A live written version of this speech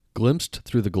Glimpsed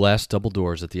through the glass double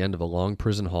doors at the end of a long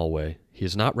prison hallway, he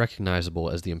is not recognizable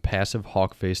as the impassive,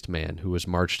 hawk-faced man who was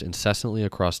marched incessantly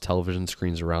across television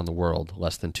screens around the world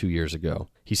less than 2 years ago.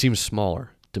 He seems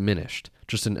smaller, diminished,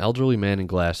 just an elderly man in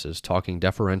glasses talking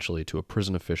deferentially to a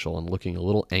prison official and looking a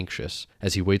little anxious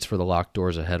as he waits for the locked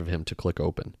doors ahead of him to click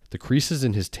open. The creases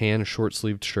in his tan,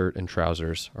 short-sleeved shirt and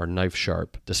trousers are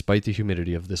knife-sharp, despite the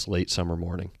humidity of this late summer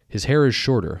morning. His hair is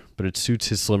shorter, but it suits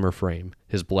his slimmer frame.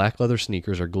 His black leather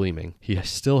sneakers are gleaming. He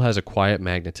still has a quiet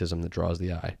magnetism that draws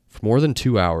the eye. For more than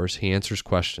 2 hours, he answers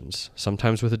questions,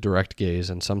 sometimes with a direct gaze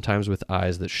and sometimes with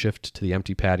eyes that shift to the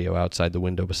empty patio outside the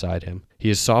window beside him. He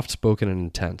is soft-spoken and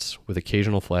intense, with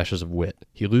occasional flashes of wit.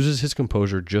 He loses his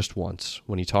composure just once,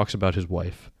 when he talks about his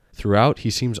wife. Throughout, he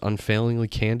seems unfailingly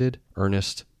candid,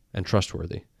 earnest, and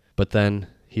trustworthy. But then,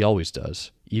 he always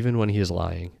does, even when he is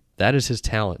lying. That is his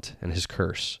talent and his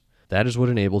curse. That is what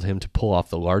enabled him to pull off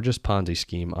the largest Ponzi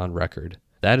scheme on record.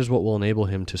 That is what will enable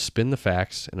him to spin the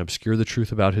facts and obscure the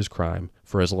truth about his crime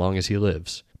for as long as he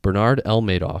lives. Bernard L.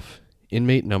 Madoff,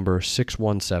 inmate number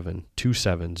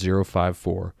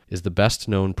 617-27054, is the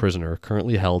best-known prisoner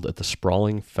currently held at the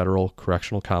sprawling Federal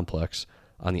Correctional Complex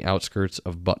on the outskirts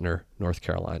of Butner, North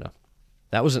Carolina.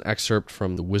 That was an excerpt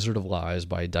from The Wizard of Lies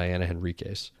by Diana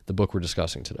Henriques, the book we're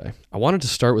discussing today. I wanted to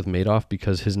start with Madoff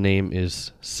because his name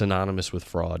is synonymous with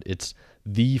fraud. It's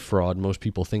the fraud most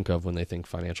people think of when they think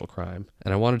financial crime.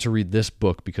 And I wanted to read this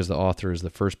book because the author is the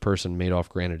first person Madoff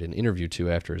granted an interview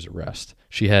to after his arrest.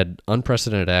 She had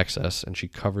unprecedented access, and she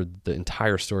covered the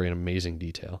entire story in amazing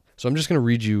detail. So I'm just going to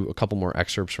read you a couple more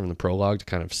excerpts from the prologue to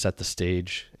kind of set the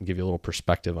stage and give you a little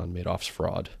perspective on Madoff's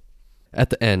fraud. At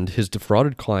the end, his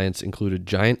defrauded clients included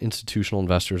giant institutional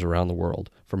investors around the world,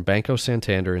 from Banco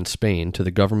Santander in Spain to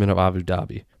the government of Abu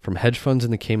Dhabi, from hedge funds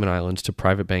in the Cayman Islands to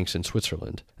private banks in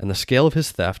Switzerland, and the scale of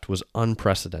his theft was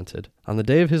unprecedented. On the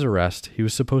day of his arrest, he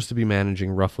was supposed to be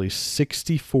managing roughly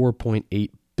 $64.8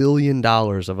 billion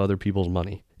of other people's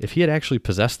money. If he had actually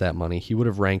possessed that money, he would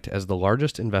have ranked as the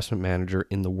largest investment manager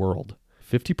in the world,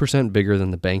 50% bigger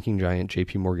than the banking giant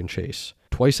JP Morgan Chase,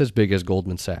 twice as big as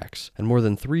Goldman Sachs, and more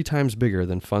than 3 times bigger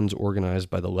than funds organized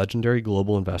by the legendary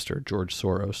global investor George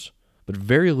Soros. But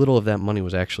very little of that money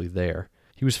was actually there.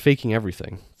 He was faking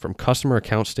everything, from customer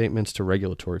account statements to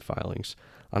regulatory filings,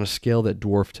 on a scale that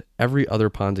dwarfed every other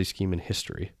Ponzi scheme in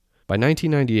history. By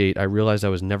 1998, I realized I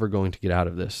was never going to get out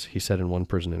of this, he said in one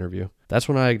prison interview. That's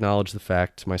when I acknowledged the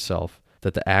fact to myself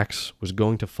that the axe was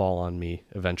going to fall on me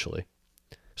eventually.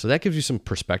 So that gives you some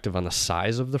perspective on the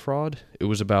size of the fraud. It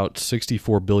was about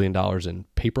 $64 billion in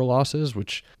paper losses,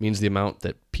 which means the amount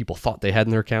that people thought they had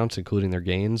in their accounts, including their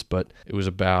gains, but it was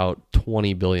about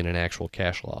 $20 billion in actual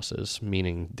cash losses,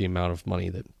 meaning the amount of money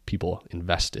that people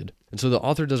invested. And so the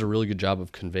author does a really good job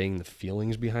of conveying the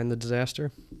feelings behind the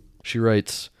disaster. She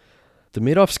writes, "The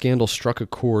Madoff scandal struck a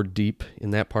chord deep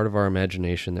in that part of our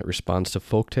imagination that responds to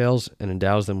folktales and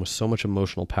endows them with so much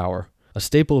emotional power. A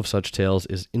staple of such tales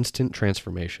is instant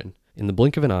transformation. In the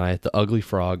blink of an eye, the ugly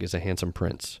frog is a handsome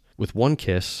prince. With one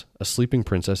kiss, a sleeping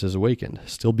princess is awakened,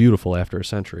 still beautiful after a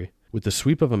century. With the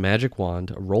sweep of a magic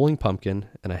wand, a rolling pumpkin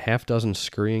and a half-dozen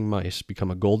scurrying mice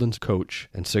become a golden coach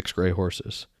and 6 gray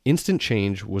horses. Instant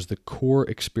change was the core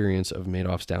experience of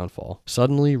Madoff's downfall.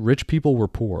 Suddenly, rich people were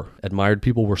poor, admired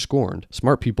people were scorned,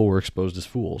 smart people were exposed as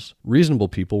fools, reasonable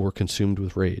people were consumed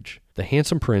with rage. The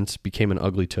handsome prince became an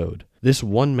ugly toad. This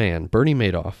one man, Bernie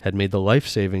Madoff, had made the life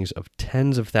savings of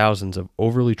tens of thousands of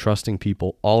overly trusting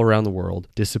people all around the world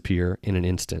disappear in an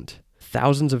instant.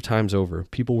 Thousands of times over,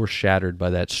 people were shattered by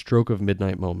that stroke of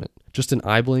midnight moment. Just an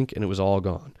eye blink and it was all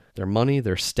gone. Their money,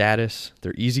 their status,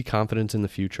 their easy confidence in the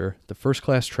future, the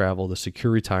first-class travel, the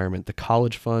secure retirement, the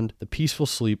college fund, the peaceful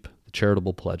sleep, the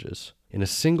charitable pledges. In a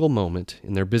single moment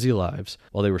in their busy lives,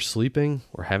 while they were sleeping,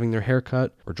 or having their hair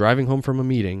cut, or driving home from a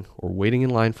meeting, or waiting in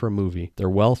line for a movie, their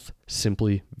wealth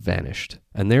simply vanished.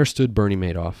 And there stood Bernie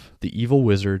Madoff, the evil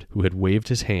wizard who had waved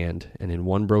his hand and in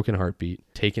one broken heartbeat,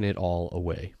 taken it all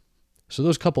away." So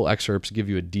those couple excerpts give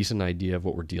you a decent idea of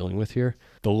what we're dealing with here.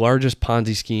 The largest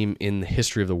Ponzi scheme in the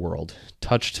history of the world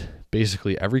touched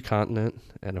basically every continent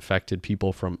and affected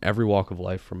people from every walk of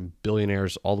life, from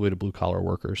billionaires all the way to blue-collar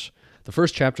workers. The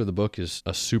first chapter of the book is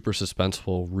a super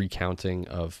suspenseful recounting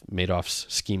of Madoff's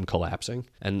scheme collapsing,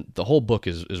 and the whole book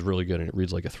is really good and it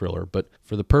reads like a thriller. But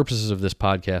for the purposes of this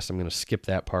podcast, I'm going to skip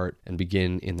that part and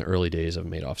begin in the early days of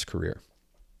Madoff's career.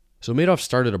 So Madoff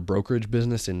started a brokerage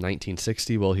business in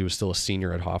 1960 while he was still a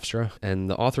senior at Hofstra, and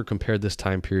the author compared this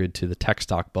time period to the tech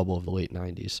stock bubble of the late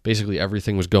 90s. Basically,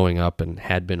 everything was going up and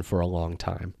had been for a long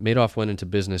time. Madoff went into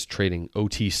business trading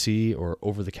OTC, or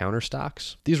over-the-counter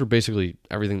stocks. These were basically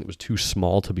everything that was too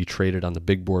small to be traded on the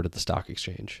big board at the stock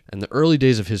exchange. And the early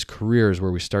days of his career is where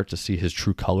we start to see his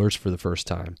true colors for the first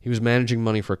time. He was managing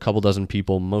money for a couple dozen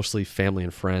people, mostly family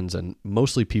and friends, and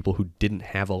mostly people who didn't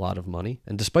have a lot of money.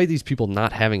 And despite these people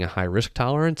not having a high risk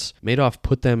tolerance, Madoff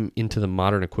put them into the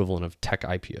modern equivalent of tech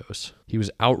IPOs. He was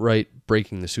outright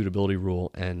breaking the suitability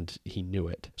rule, and he knew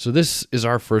it. So this is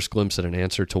our first glimpse at an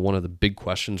answer to one of the big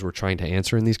questions we're trying to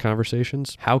answer in these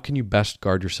conversations. How can you best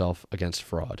guard yourself against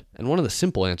fraud? And one of the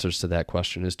simple answers to that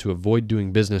question is to avoid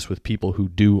doing business with people who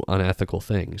do unethical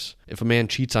things. If a man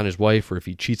cheats on his wife, or if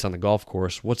he cheats on the golf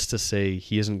course, what's to say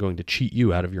he isn't going to cheat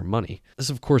you out of your money? This,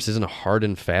 of course, isn't a hard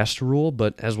and fast rule,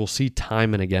 but as we'll see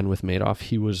time and again with Madoff,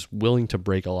 he was willing to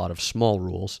break a lot of small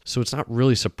rules, so it's not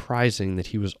really surprising that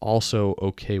he was also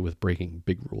okay with breaking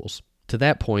big rules. To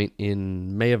that point,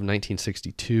 in May of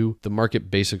 1962, the market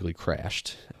basically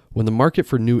crashed. When the market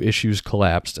for new issues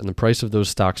collapsed and the price of those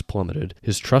stocks plummeted,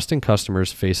 his trusting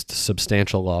customers faced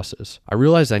substantial losses. I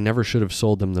realized I never should have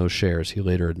sold them those shares, he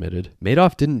later admitted.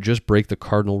 Madoff didn't just break the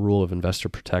cardinal rule of investor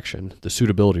protection, the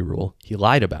suitability rule. He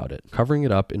lied about it, covering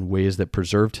it up in ways that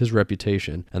preserved his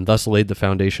reputation and thus laid the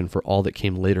foundation for all that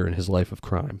came later in his life of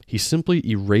crime. He simply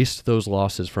erased those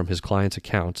losses from his clients'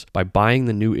 accounts by buying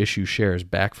the new issue shares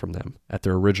back from them at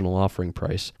their original offering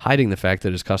price, hiding the fact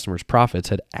that his customers' profits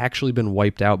had actually been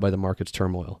wiped out by the market's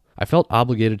turmoil. I felt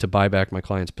obligated to buy back my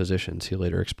clients' positions, he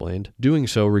later explained. Doing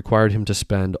so required him to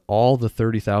spend all the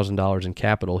 $30,000 in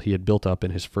capital he had built up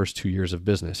in his first 2 years of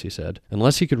business, he said.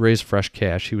 Unless he could raise fresh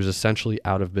cash, he was essentially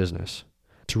out of business.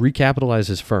 To recapitalize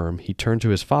his firm, he turned to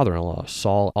his father-in-law,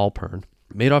 Saul Alpern.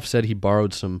 Madoff said he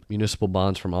borrowed some municipal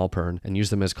bonds from Alpern and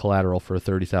used them as collateral for a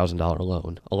 $30,000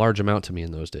 loan, a large amount to me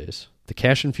in those days. The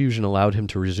cash infusion allowed him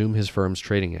to resume his firm's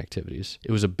trading activities.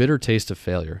 It was a bitter taste of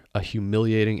failure, a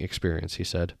humiliating experience, he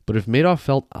said. But if Madoff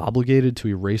felt obligated to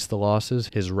erase the losses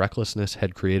his recklessness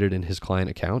had created in his client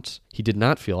accounts, he did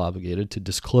not feel obligated to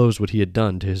disclose what he had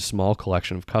done to his small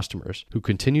collection of customers, who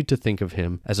continued to think of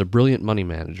him as a brilliant money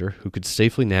manager who could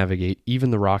safely navigate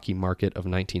even the rocky market of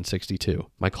 1962.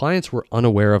 My clients were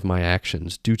unaware of my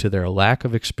actions due to their lack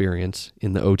of experience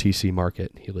in the OTC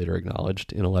market, he later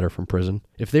acknowledged in a letter from prison.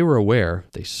 If they were aware,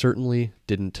 they certainly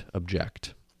didn't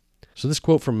object. So this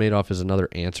quote from Madoff is another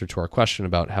answer to our question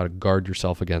about how to guard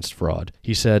yourself against fraud.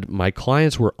 He said, "My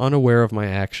clients were unaware of my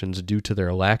actions due to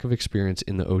their lack of experience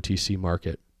in the OTC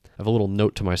market." I have a little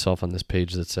note to myself on this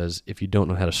page that says, if you don't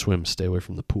know how to swim, stay away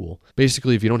from the pool.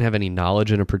 Basically, if you don't have any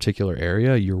knowledge in a particular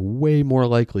area, you're way more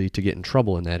likely to get in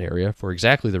trouble in that area for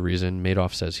exactly the reason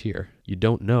Madoff says here. You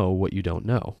don't know what you don't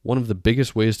know. One of the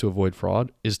biggest ways to avoid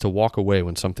fraud is to walk away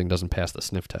when something doesn't pass the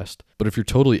sniff test. But if you're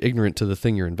totally ignorant to the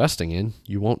thing you're investing in,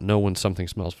 you won't know when something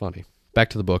smells funny.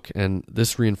 Back to the book, and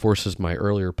this reinforces my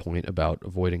earlier point about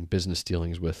avoiding business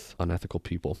dealings with unethical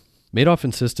people. Madoff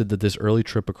insisted that this early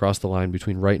trip across the line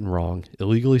between right and wrong,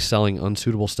 illegally selling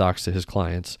unsuitable stocks to his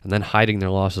clients, and then hiding their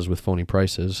losses with phony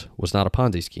prices, was not a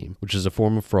Ponzi scheme, which is a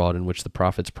form of fraud in which the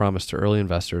profits promised to early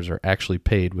investors are actually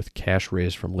paid with cash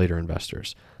raised from later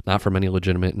investors, not from any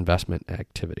legitimate investment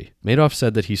activity. Madoff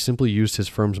said that he simply used his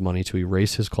firm's money to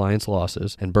erase his clients'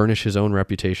 losses and burnish his own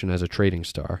reputation as a trading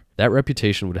star. That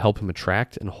reputation would help him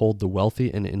attract and hold the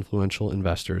wealthy and influential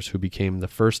investors who became the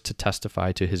first to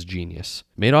testify to his genius.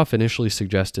 Madoff initially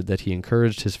suggested that he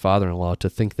encouraged his father-in-law to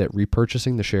think that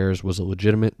repurchasing the shares was a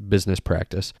legitimate business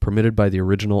practice permitted by the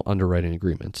original underwriting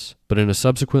agreements. But in a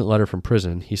subsequent letter from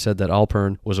prison, he said that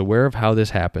Alpern was aware of how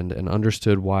this happened and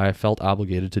understood why I felt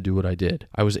obligated to do what I did.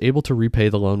 I was able to repay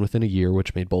the loan within a year,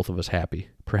 which made both of us happy.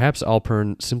 Perhaps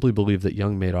Alpern simply believed that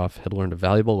young Madoff had learned a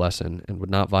valuable lesson and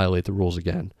would not violate the rules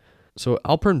again. So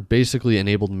Alpern basically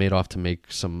enabled Madoff to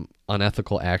make some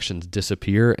unethical actions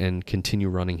disappear and continue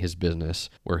running his business,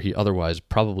 where he otherwise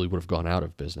probably would have gone out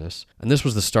of business. And this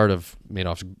was the start of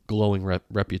Madoff's glowing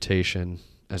reputation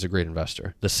as a great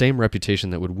investor. The same reputation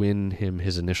that would win him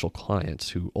his initial clients,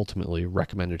 who ultimately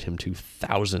recommended him to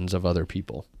thousands of other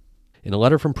people. In a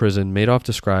letter from prison, Madoff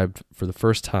described for the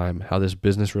first time how this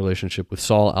business relationship with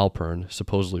Saul Alpern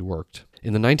supposedly worked.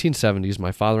 In the 1970s,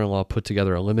 my father-in-law put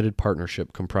together a limited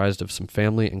partnership comprised of some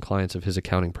family and clients of his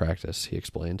accounting practice, he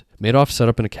explained. Madoff set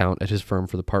up an account at his firm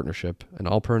for the partnership, and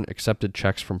Alpern accepted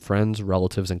checks from friends,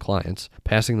 relatives, and clients,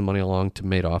 passing the money along to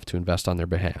Madoff to invest on their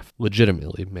behalf.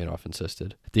 Legitimately, Madoff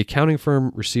insisted. The accounting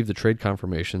firm received the trade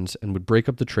confirmations and would break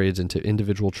up the trades into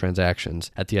individual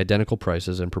transactions at the identical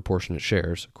prices and proportionate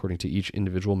shares, according to each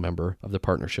individual member of the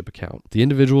partnership account. The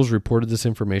individuals reported this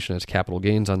information as capital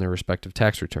gains on their respective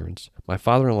tax returns. My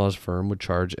father-in-law's firm would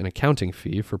charge an accounting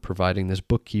fee for providing this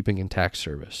bookkeeping and tax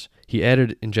service. He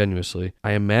added ingenuously,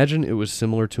 I imagine it was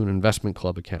similar to an investment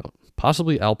club account.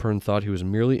 Possibly Alpern thought he was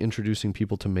merely introducing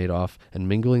people to Madoff and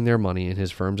mingling their money in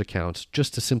his firm's accounts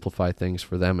just to simplify things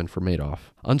for them and for Madoff.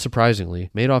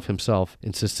 Unsurprisingly, Madoff himself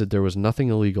insisted there was nothing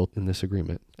illegal in this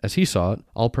agreement. As he saw it,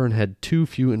 Alpern had too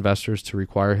few investors to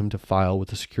require him to file with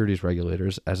the securities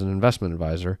regulators as an investment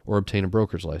advisor or obtain a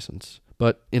broker's license.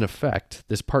 But in effect,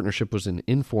 this partnership was an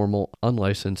informal,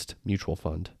 unlicensed mutual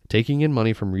fund, taking in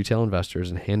money from retail investors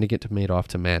and handing it to Madoff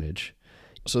to manage.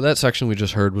 So that section we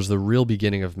just heard was the real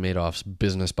beginning of Madoff's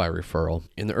business by referral.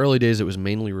 In the early days, it was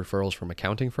mainly referrals from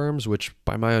accounting firms, which,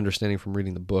 by my understanding from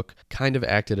reading the book, kind of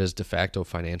acted as de facto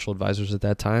financial advisors at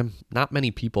that time. Not many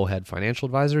people had financial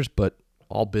advisors, but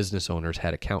all business owners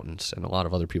had accountants, and a lot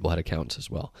of other people had accountants as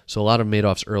well. So a lot of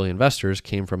Madoff's early investors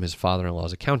came from his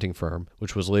father-in-law's accounting firm,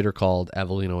 which was later called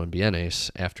Avellino and Bienes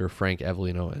after Frank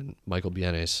Avellino and Michael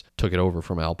Bienes took it over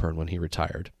from Alpern when he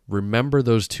retired. Remember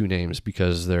those two names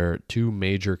because they're two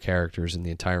major characters in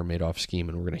the entire Madoff scheme,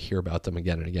 and we're going to hear about them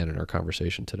again and again in our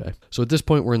conversation today. So at this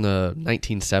point, we're in the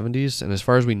 1970s, and as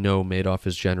far as we know, Madoff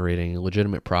is generating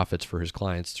legitimate profits for his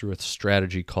clients through a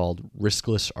strategy called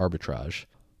riskless arbitrage.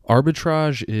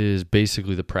 Arbitrage is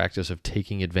basically the practice of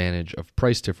taking advantage of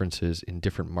price differences in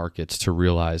different markets to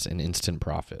realize an instant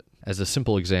profit. As a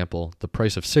simple example, the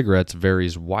price of cigarettes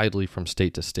varies widely from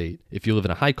state to state. If you live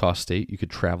in a high-cost state, you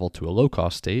could travel to a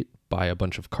low-cost state, buy a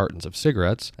bunch of cartons of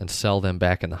cigarettes, and sell them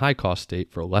back in the high-cost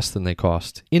state for less than they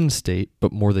cost in-state,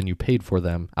 but more than you paid for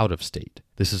them out-of-state.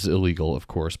 This is illegal, of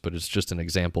course, but it's just an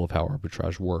example of how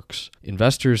arbitrage works.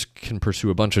 Investors can pursue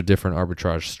a bunch of different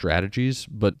arbitrage strategies,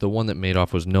 but the one that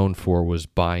Madoff was known for was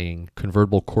buying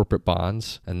convertible corporate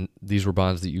bonds, and these were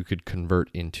bonds that you could convert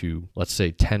into, let's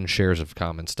say, 10 shares of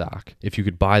common stock. If you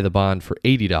could buy the bond for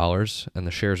 $80 and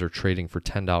the shares are trading for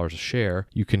 $10 a share,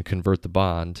 you can convert the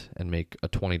bond and make a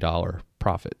 $20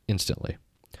 profit instantly.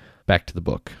 Back to the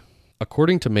book.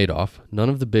 According to Madoff, none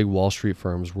of the big Wall Street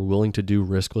firms were willing to do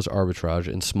riskless arbitrage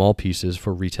in small pieces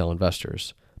for retail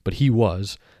investors. But he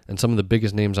was, and some of the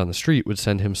biggest names on the street would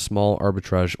send him small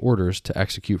arbitrage orders to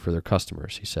execute for their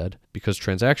customers, he said. Because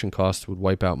transaction costs would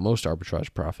wipe out most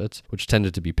arbitrage profits, which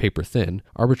tended to be paper thin,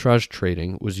 arbitrage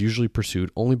trading was usually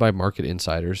pursued only by market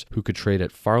insiders who could trade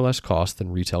at far less cost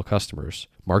than retail customers.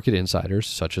 Market insiders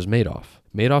such as Madoff.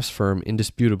 Madoff's firm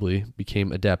indisputably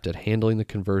became adept at handling the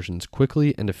conversions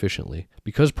quickly and efficiently.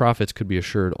 Because profits could be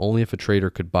assured only if a trader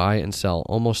could buy and sell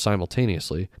almost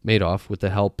simultaneously, Madoff, with the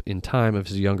help in time of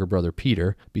his younger brother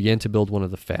Peter, began to build one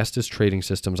of the fastest trading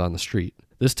systems on the street.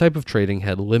 This type of trading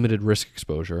had limited risk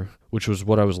exposure, which was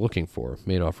what I was looking for,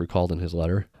 Madoff recalled in his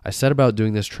letter. I set about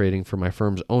doing this trading for my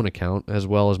firm's own account as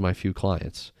well as my few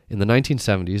clients. In the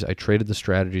 1970s, I traded the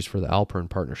strategies for the Alpern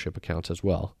partnership accounts as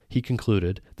well. He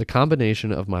concluded, the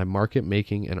combination of my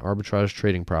market-making and arbitrage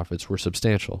trading profits were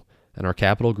substantial, and our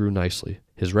capital grew nicely.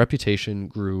 His reputation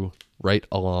grew right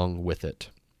along with it.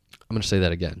 I'm going to say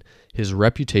that again. His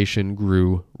reputation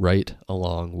grew right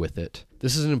along with it.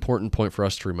 This is an important point for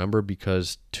us to remember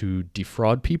because to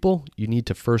defraud people, you need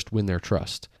to first win their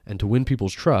trust. And to win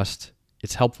people's trust,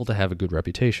 it's helpful to have a good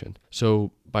reputation.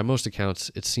 So, by most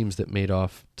accounts, it seems that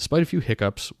Madoff, despite a few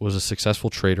hiccups, was a successful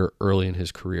trader early in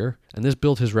his career, and this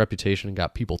built his reputation and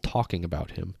got people talking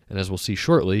about him. And as we'll see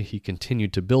shortly, he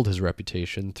continued to build his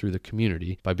reputation through the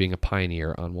community by being a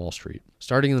pioneer on Wall Street.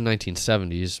 Starting in the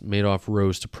 1970s, Madoff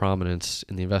rose to prominence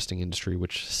in the investing industry,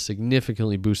 which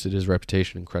significantly boosted his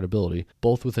reputation and credibility,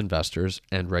 both with investors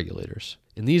and regulators.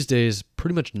 In these days,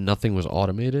 pretty much nothing was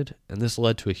automated, and this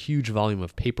led to a huge volume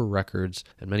of paper records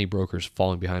and many brokers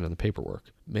falling behind on the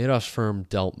paperwork. Madoff's firm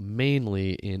dealt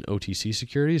mainly in OTC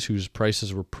securities whose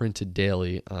prices were printed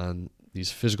daily on these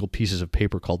physical pieces of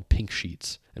paper called pink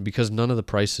sheets. And because none of the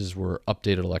prices were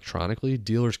updated electronically,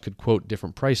 dealers could quote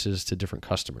different prices to different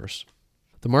customers.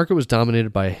 The market was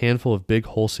dominated by a handful of big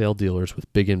wholesale dealers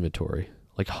with big inventory.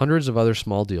 Like hundreds of other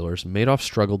small dealers, Madoff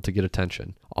struggled to get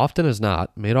attention. Often as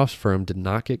not, Madoff's firm did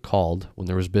not get called when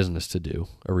there was business to do,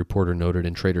 a reporter noted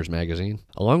in Traders magazine.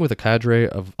 Along with a cadre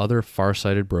of other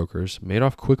far-sighted brokers,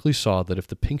 Madoff quickly saw that if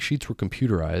the pink sheets were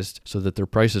computerized so that their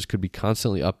prices could be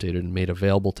constantly updated and made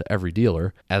available to every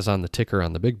dealer, as on the ticker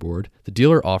on the big board, the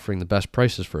dealer offering the best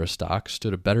prices for a stock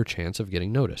stood a better chance of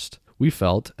getting noticed. We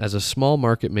felt, as a small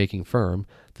market-making firm,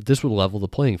 that this would level the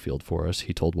playing field for us,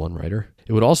 he told one writer.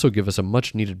 It would also give us a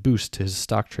much-needed boost to his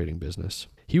stock trading business.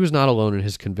 He was not alone in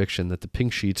his conviction that the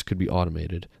pink sheets could be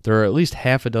automated. There are at least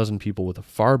half a dozen people with a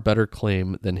far better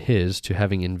claim than his to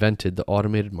having invented the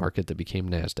automated market that became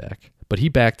NASDAQ. But he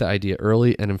backed the idea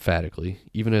early and emphatically,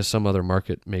 even as some other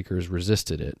market makers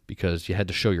resisted it, because you had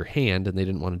to show your hand and they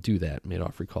didn't want to do that,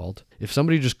 Madoff recalled. If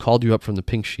somebody just called you up from the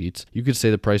pink sheets, you could say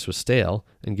the price was stale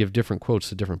and give different quotes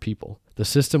to different people. The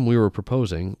system we were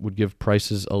proposing would give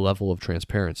prices a level of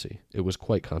transparency. It was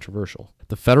quite controversial.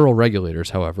 The federal regulators,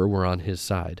 however, were on his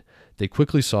side. They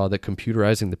quickly saw that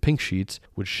computerizing the pink sheets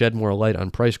would shed more light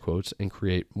on price quotes and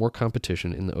create more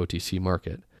competition in the OTC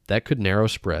market. That could narrow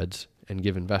spreads and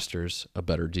give investors a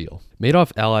better deal.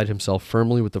 Madoff allied himself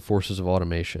firmly with the forces of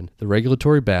automation. The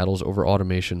regulatory battles over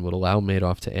automation would allow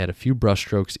Madoff to add a few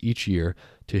brushstrokes each year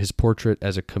to his portrait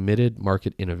as a committed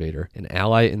market innovator, an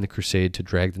ally in the crusade to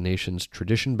drag the nation's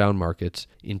tradition-bound markets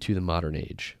into the modern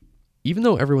age. Even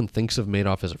though everyone thinks of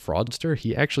Madoff as a fraudster,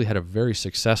 he actually had a very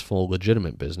successful,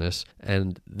 legitimate business,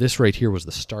 and this right here was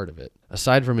the start of it.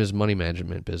 Aside from his money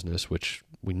management business, which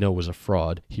we know was a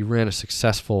fraud, he ran a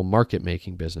successful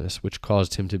market-making business, which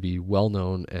caused him to be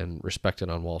well-known and respected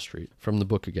on Wall Street. From the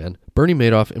book again, Bernie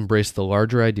Madoff embraced the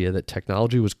larger idea that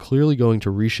technology was clearly going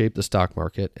to reshape the stock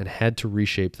market and had to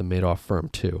reshape the Madoff firm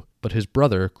too. But his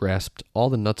brother grasped all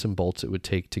the nuts and bolts it would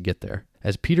take to get there.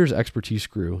 As Peter's expertise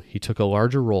grew, he took a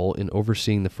larger role in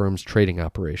overseeing the firm's trading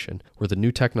operation, where the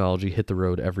new technology hit the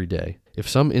road every day. If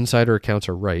some insider accounts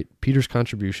are right, Peter's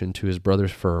contribution to his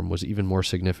brother's firm was even more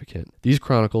significant. These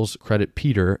chronicles credit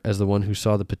Peter as the one who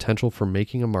saw the potential for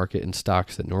making a market in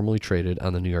stocks that normally traded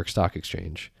on the New York Stock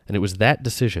Exchange. And it was that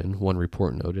decision, one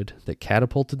report noted, that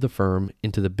catapulted the firm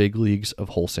into the big leagues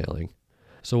of wholesaling.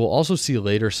 So we'll also see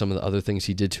later some of the other things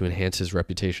he did to enhance his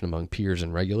reputation among peers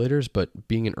and regulators, but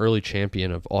being an early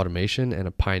champion of automation and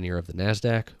a pioneer of the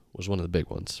NASDAQ was one of the big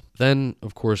ones. Then,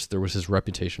 of course, there was his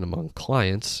reputation among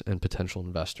clients and potential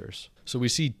investors. So we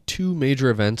see two major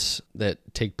events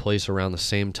that take place around the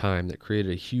same time that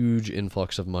created a huge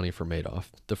influx of money for Madoff.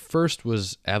 The first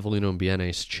was Avellino and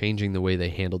Bienes changing the way they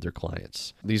handled their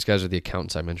clients. These guys are the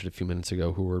accountants I mentioned a few minutes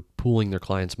ago who were pooling their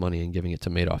clients' money and giving it to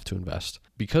Madoff to invest.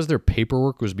 Because their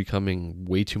paperwork was becoming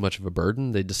way too much of a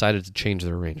burden, they decided to change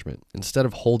their arrangement. Instead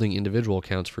of holding individual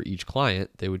accounts for each client,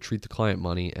 they would treat the client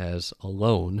money as a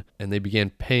loan, and they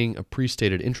began paying a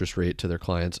pre-stated interest rate to their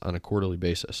clients on a quarterly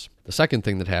basis. The second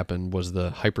thing that happened was the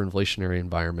hyperinflationary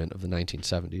environment of the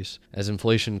 1970s. As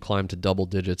inflation climbed to double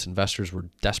digits, investors were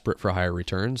desperate for higher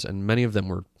returns, and many of them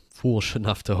were foolish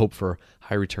enough to hope for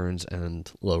high returns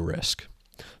and low risk.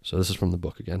 So this is from the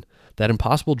book again. That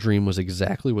impossible dream was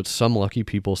exactly what some lucky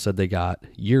people said they got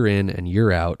year in and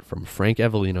year out from Frank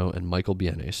Avellino and Michael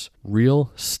Bienes.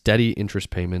 Real, steady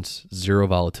interest payments, zero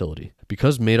volatility.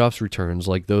 Because Madoff's returns,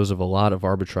 like those of a lot of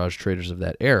arbitrage traders of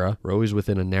that era, were always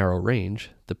within a narrow range,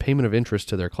 the payment of interest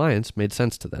to their clients made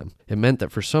sense to them. It meant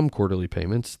that for some quarterly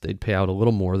payments, they'd pay out a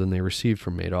little more than they received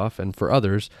from Madoff, and for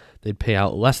others, they'd pay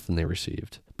out less than they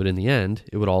received. But in the end,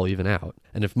 it would all even out.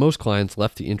 And if most clients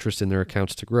left the interest in their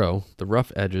accounts to grow, the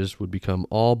rough edges would become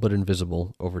all but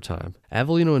invisible over time.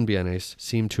 Avellino and Bienes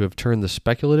seemed to have turned the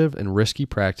speculative and risky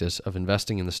practice of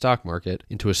investing in the stock market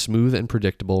into a smooth and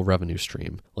predictable revenue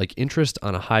stream, like interest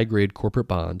on a high-grade corporate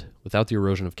bond without the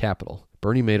erosion of capital.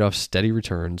 Bernie Madoff's steady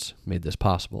returns made this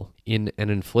possible. In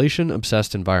an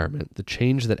inflation-obsessed environment, the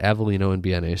change that Avellino and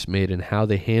Bienes made in how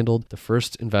they handled the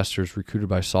first investors recruited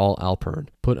by Saul Alpern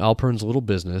put Alpern's little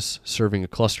business, serving a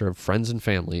cluster of friends and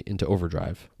family, into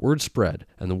overdrive. Word spread,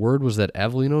 and the word was that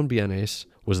Avellino and Bienes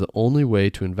was the only way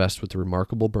to invest with the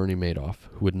remarkable Bernie Madoff,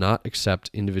 who would not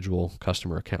accept individual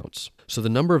customer accounts. So the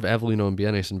number of Avellino and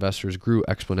Bienes investors grew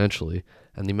exponentially,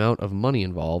 and the amount of money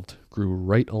involved grew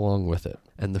right along with it.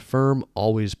 And the firm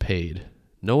always paid.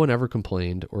 No one ever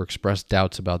complained or expressed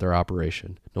doubts about their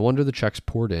operation. No wonder the checks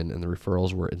poured in and the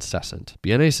referrals were incessant.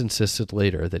 Bienes insisted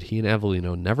later that he and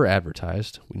Avellino never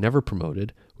advertised, we never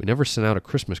promoted, We never sent out a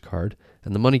Christmas card,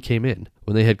 and the money came in.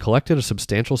 When they had collected a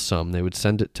substantial sum, they would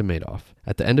send it to Madoff.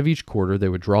 At the end of each quarter, they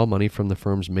would draw money from the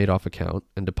firm's Madoff account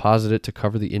and deposit it to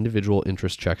cover the individual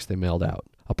interest checks they mailed out.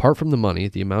 Apart from the money,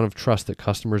 the amount of trust that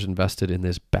customers invested in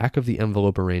this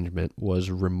back-of-the-envelope arrangement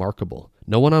was remarkable.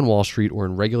 No one on Wall Street or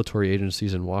in regulatory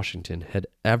agencies in Washington had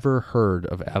ever heard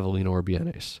of Avellino or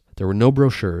Bienes. There were no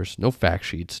brochures, no fact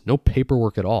sheets, no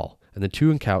paperwork at all, and the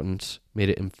two accountants made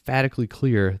it emphatically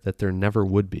clear that there never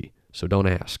would be, so don't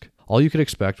ask. All you could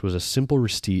expect was a simple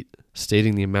receipt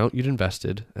stating the amount you'd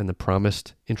invested and the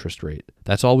promised interest rate.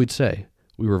 That's all we'd say.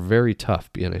 We were very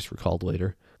tough, Bienes recalled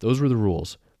later. Those were the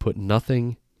rules. Put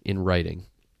nothing in writing.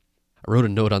 I wrote a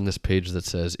note on this page that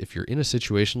says, if you're in a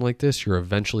situation like this, you're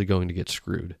eventually going to get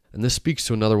screwed. And this speaks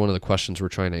to another one of the questions we're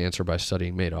trying to answer by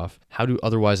studying Madoff. How do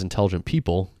otherwise intelligent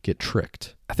people get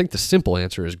tricked? I think the simple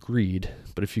answer is greed,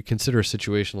 but if you consider a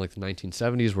situation like the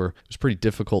 1970s where it was pretty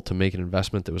difficult to make an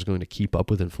investment that was going to keep up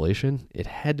with inflation, it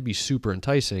had to be super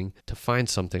enticing to find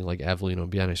something like Avellino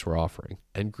and Bienes were offering.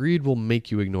 And greed will make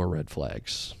you ignore red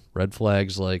flags. Red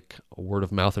flags like a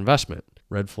word-of-mouth investment.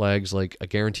 Red flags like a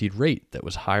guaranteed rate that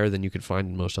was higher than you could find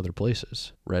in most other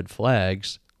places. Red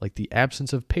flags like the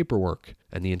absence of paperwork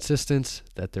and the insistence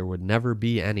that there would never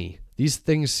be any. These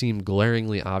things seem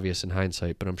glaringly obvious in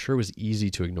hindsight, but I'm sure it was easy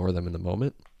to ignore them in the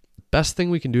moment. The best thing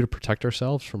we can do to protect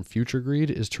ourselves from future greed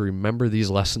is to remember these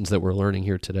lessons that we're learning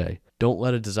here today. Don't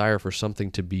let a desire for something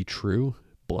to be true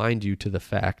blind you to the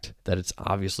fact that it's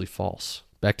obviously false.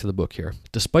 Back to the book here.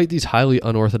 Despite these highly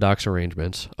unorthodox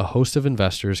arrangements, a host of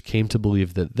investors came to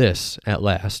believe that this, at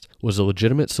last, was a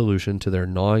legitimate solution to their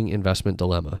gnawing investment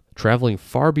dilemma. Traveling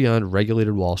far beyond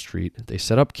regulated Wall Street, they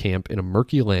set up camp in a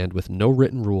murky land with no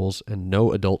written rules and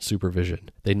no adult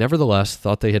supervision. They nevertheless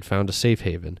thought they had found a safe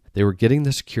haven. They were getting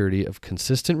the security of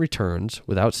consistent returns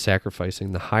without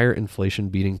sacrificing the higher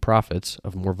inflation-beating profits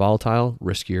of more volatile,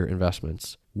 riskier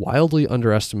investments. Wildly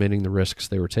underestimating the risks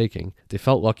they were taking, they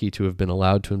felt lucky to have been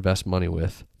allowed to invest money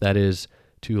with, that is,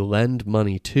 to lend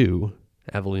money to,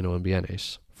 Avellino and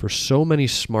Bienes. For so many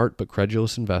smart but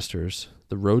credulous investors,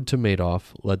 the road to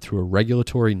Madoff led through a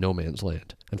regulatory no-man's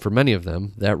land. And for many of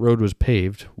them, that road was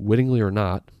paved, wittingly or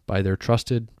not, by their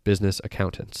trusted business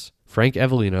accountants. Frank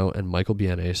Avellino and Michael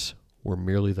Bienes were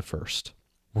merely the first.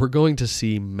 We're going to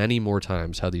see many more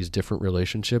times how these different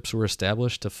relationships were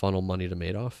established to funnel money to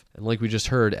Madoff. And like we just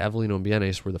heard, Avellino and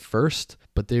Bienes were the first,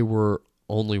 but they were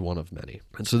only one of many.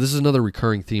 And so this is another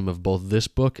recurring theme of both this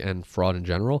book and fraud in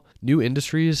general. New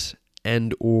industries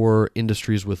and or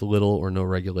industries with little or no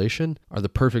regulation are the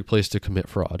perfect place to commit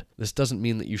fraud. This doesn't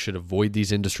mean that you should avoid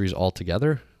these industries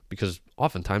altogether, because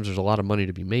oftentimes there's a lot of money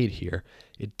to be made here.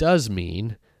 It does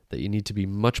mean that you need to be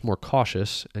much more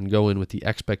cautious and go in with the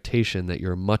expectation that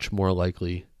you're much more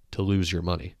likely to lose your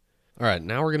money. All right,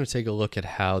 now we're going to take a look at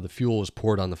how the fuel was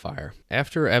poured on the fire.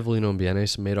 After Avellino and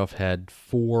Bienes, Madoff had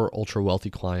 4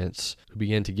 ultra-wealthy clients who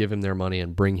began to give him their money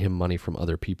and bring him money from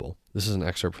other people. This is an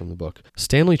excerpt from the book.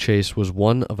 Stanley Chase was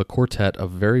one of a quartet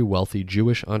of very wealthy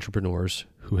Jewish entrepreneurs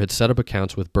who had set up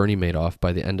accounts with Bernie Madoff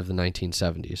by the end of the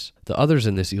 1970s. The others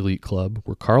in this elite club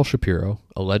were Carl Shapiro,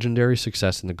 a legendary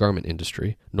success in the garment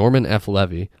industry, Norman F.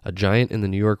 Levy, a giant in the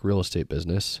New York real estate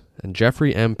business, and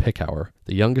Jeffrey M. Pickauer,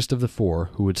 the youngest of the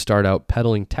 4, who would start out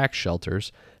peddling tax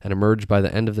shelters and emerge by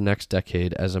the end of the next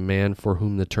decade as a man for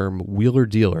whom the term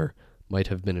wheeler-dealer might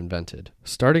have been invented.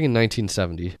 Starting in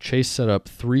 1970, Chase set up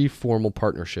 3 formal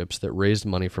partnerships that raised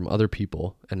money from other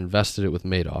people and invested it with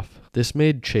Madoff. This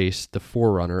made Chase the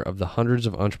forerunner of the hundreds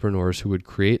of entrepreneurs who would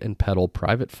create and peddle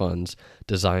private funds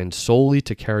designed solely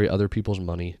to carry other people's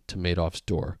money to Madoff's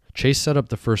door. Chase set up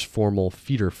the first formal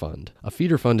feeder fund. A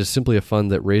feeder fund is simply a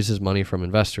fund that raises money from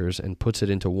investors and puts it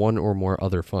into one or more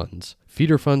other funds.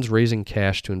 Feeder funds raising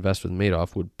cash to invest with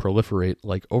Madoff would proliferate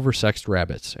like oversexed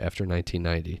rabbits after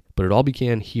 1990, but it all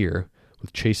began here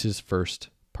with Chase's first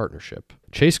partnership.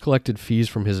 Chase collected fees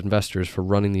from his investors for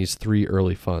running these 3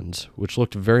 early funds, which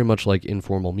looked very much like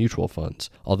informal mutual funds,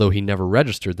 although he never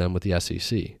registered them with the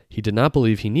SEC. He did not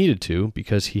believe he needed to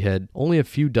because he had only a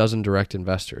few dozen direct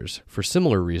investors. For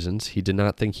similar reasons, he did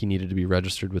not think he needed to be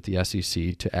registered with the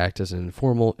SEC to act as an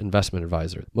informal investment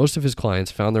advisor. Most of his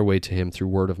clients found their way to him through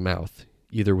word of mouth,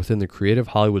 either within the creative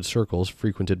Hollywood circles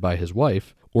frequented by his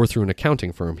wife or through an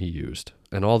accounting firm he used.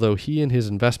 And although he and his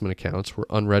investment accounts were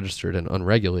unregistered and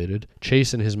unregulated,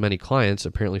 Chase and his many clients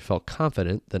apparently felt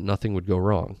confident that nothing would go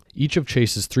wrong. Each of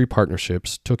Chase's 3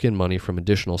 partnerships took in money from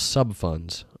additional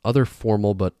sub-funds, other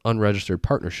formal but unregistered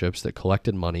partnerships that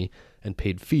collected money and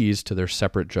paid fees to their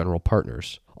separate general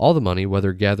partners. All the money,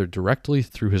 whether gathered directly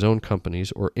through his own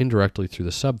companies or indirectly through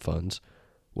the sub-funds,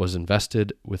 was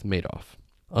invested with Madoff.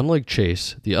 Unlike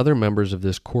Chase, the other members of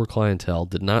this core clientele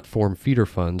did not form feeder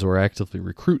funds or actively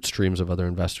recruit streams of other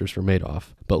investors for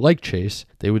Madoff. But like Chase,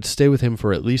 they would stay with him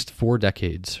for at least 4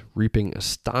 decades, reaping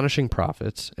astonishing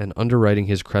profits and underwriting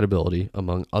his credibility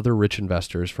among other rich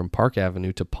investors from Park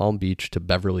Avenue to Palm Beach to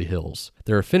Beverly Hills.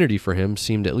 Their affinity for him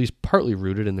seemed at least partly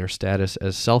rooted in their status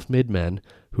as self-made men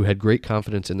who had great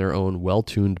confidence in their own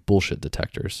well-tuned bullshit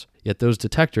detectors. Yet those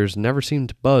detectors never seemed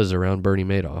to buzz around Bernie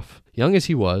Madoff. Young as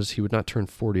he was, he would not turn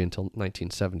 40 until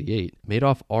 1978.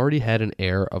 Madoff already had an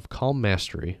air of calm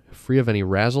mastery, free of any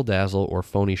razzle-dazzle or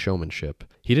phony showmanship.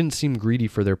 He didn't seem greedy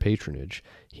for their patronage.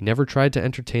 He never tried to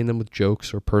entertain them with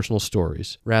jokes or personal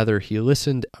stories. Rather, he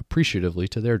listened appreciatively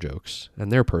to their jokes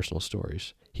and their personal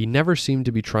stories. He never seemed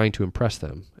to be trying to impress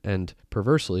them, and,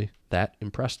 perversely, that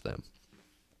impressed them.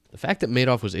 The fact that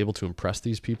Madoff was able to impress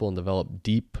these people and develop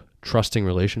deep, trusting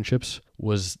relationships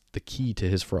was the key to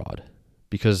his fraud.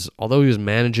 Because although he was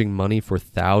managing money for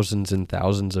thousands and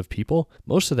thousands of people,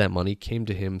 most of that money came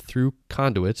to him through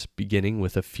conduits beginning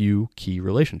with a few key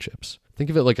relationships. Think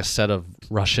of it like a set of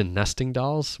Russian nesting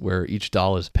dolls, where each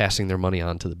doll is passing their money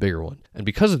on to the bigger one. And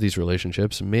because of these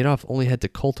relationships, Madoff only had to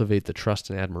cultivate the trust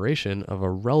and admiration of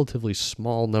a relatively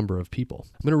small number of people.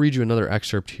 I'm going to read you another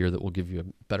excerpt here that will give you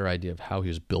a better idea of how he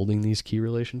was building these key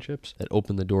relationships that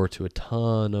opened the door to a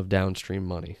ton of downstream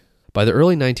money. By the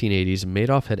early 1980s,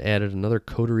 Madoff had added another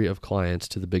coterie of clients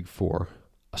to the Big Four,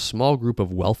 a small group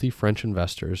of wealthy French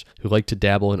investors who liked to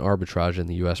dabble in arbitrage in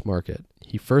the U.S. market.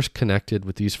 He first connected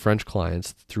with these French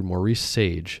clients through Maurice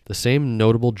Sage, the same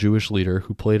notable Jewish leader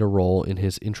who played a role in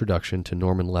his introduction to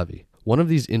Norman Levy. One of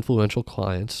these influential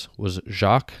clients was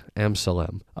Jacques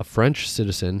Amsalem, a French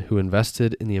citizen who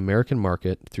invested in the American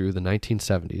market through the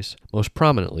 1970s, most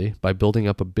prominently by building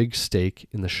up a big stake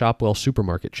in the Shopwell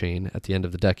supermarket chain at the end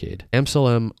of the decade.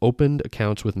 Amsalem opened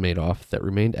accounts with Madoff that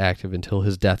remained active until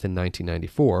his death in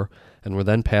 1994 and were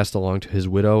then passed along to his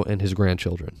widow and his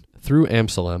grandchildren. Through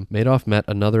Amsalem, Madoff met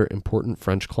another important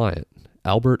French client,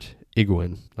 Albert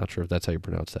Iguin, not sure if that's how you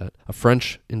pronounce that, a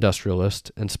French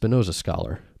industrialist and Spinoza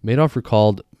scholar. Madoff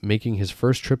recalled making his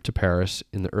first trip to Paris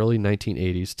in the early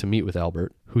 1980s to meet with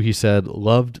Albert, who he said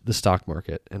loved the stock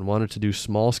market and wanted to do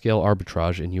small-scale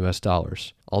arbitrage in U.S.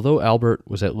 dollars. Although Albert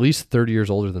was at least 30 years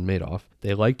older than Madoff,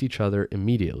 they liked each other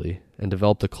immediately and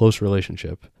developed a close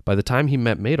relationship. By the time he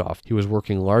met Madoff, he was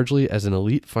working largely as an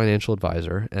elite financial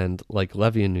advisor and, like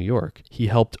Levy in New York, he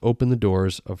helped open the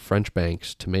doors of French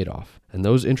banks to Madoff. And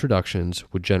those introductions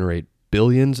would generate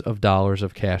billions of dollars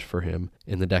of cash for him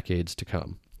in the decades to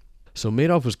come. So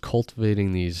Madoff was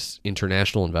cultivating these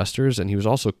international investors, and he was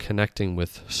also connecting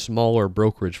with smaller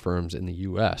brokerage firms in the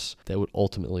U.S. that would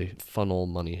ultimately funnel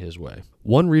money his way.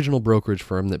 One regional brokerage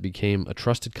firm that became a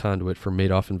trusted conduit for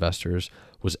Madoff investors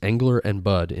was Engler and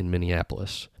Budd in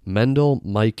Minneapolis. Mendel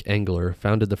Mike Engler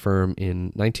founded the firm in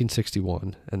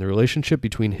 1961, and the relationship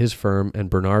between his firm and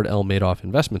Bernard L. Madoff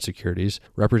Investment Securities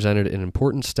represented an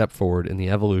important step forward in the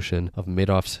evolution of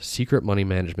Madoff's secret money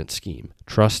management scheme,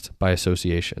 trust by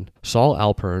association. Saul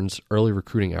Alpern's early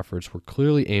recruiting efforts were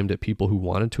clearly aimed at people who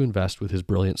wanted to invest with his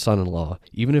brilliant son-in-law,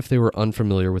 even if they were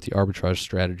unfamiliar with the arbitrage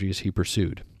strategies he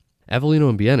pursued. Avellino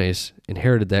and Bienes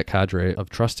inherited that cadre of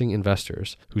trusting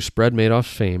investors who spread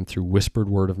Madoff's fame through whispered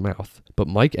word of mouth. But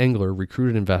Mike Engler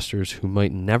recruited investors who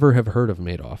might never have heard of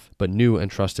Madoff, but knew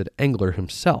and trusted Engler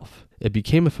himself. It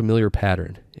became a familiar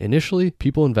pattern. Initially,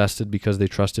 people invested because they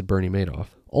trusted Bernie Madoff.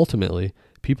 Ultimately,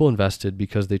 people invested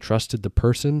because they trusted the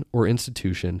person or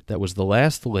institution that was the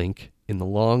last link in the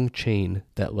long chain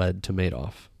that led to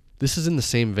Madoff. This is in the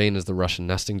same vein as the Russian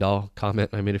nesting doll comment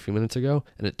I made a few minutes ago,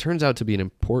 and it turns out to be an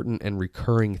important and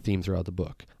recurring theme throughout the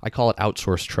book. I call it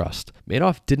outsourced trust.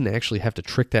 Madoff didn't actually have to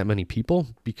trick that many people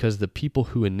because the people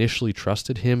who initially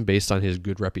trusted him based on his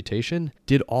good reputation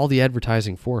did all the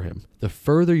advertising for him. The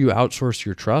further you outsource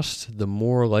your trust, the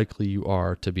more likely you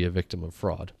are to be a victim of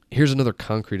fraud. Here's another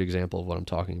concrete example of what I'm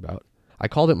talking about. I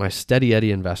called it my Steady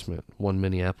Eddie investment, one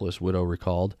Minneapolis widow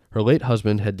recalled. Her late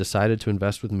husband had decided to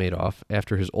invest with Madoff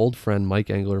after his old friend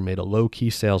Mike Engler made a low-key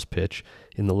sales pitch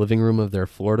in the living room of their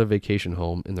Florida vacation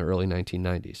home in the early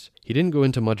 1990s. He didn't go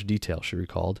into much detail, she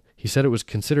recalled. He said it was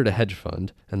considered a hedge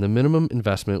fund, and the minimum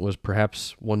investment was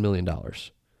perhaps $1 million.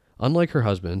 Unlike her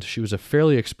husband, she was a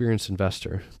fairly experienced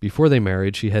investor. Before they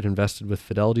married, she had invested with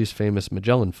Fidelity's famous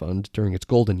Magellan Fund during its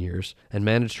golden years and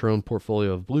managed her own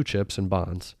portfolio of blue chips and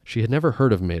bonds. She had never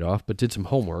heard of Madoff, but did some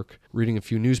homework, reading a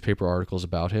few newspaper articles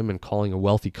about him and calling a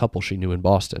wealthy couple she knew in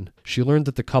Boston. She learned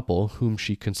that the couple, whom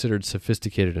she considered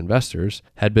sophisticated investors,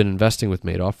 had been investing with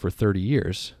Madoff for 30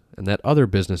 years, and that other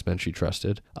businessmen she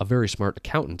trusted, a very smart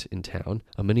accountant in town,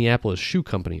 a Minneapolis shoe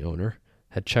company owner,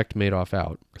 had checked Madoff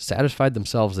out, satisfied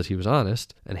themselves that he was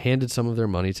honest, and handed some of their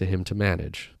money to him to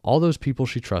manage. All those people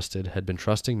she trusted had been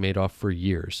trusting Madoff for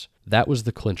years. That was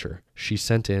the clincher. She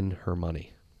sent in her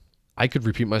money. I could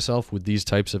repeat myself with these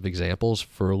types of examples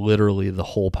for literally the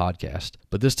whole podcast,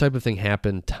 but this type of thing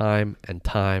happened time and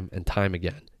time and time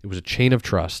again. It was a chain of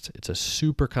trust. It's a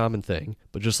super common thing,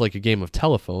 but just like a game of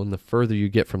telephone, the further you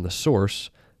get from the source,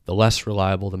 the less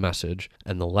reliable the message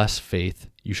and the less faith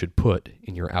you should put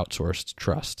in your outsourced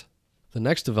trust. The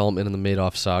next development in the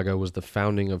Madoff saga was the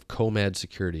founding of Comad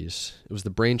Securities. It was the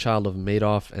brainchild of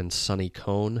Madoff and Sonny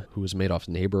Cohn, who was Madoff's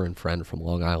neighbor and friend from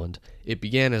Long Island. It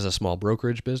began as a small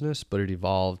brokerage business, but it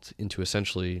evolved into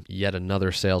essentially yet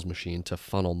another sales machine to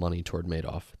funnel money toward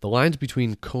Madoff. The lines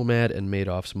between Comad and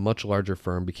Madoff's much larger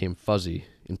firm became fuzzy,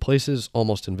 in places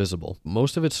almost invisible.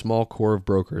 Most of its small core of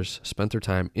brokers spent their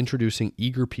time introducing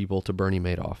eager people to Bernie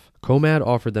Madoff. Comad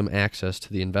offered them access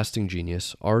to the investing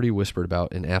genius already whispered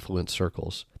about in affluent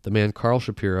circles, the man Carl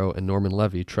Shapiro and Norman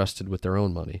Levy trusted with their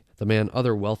own money, the man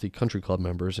other wealthy country club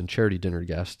members and charity dinner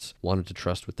guests wanted to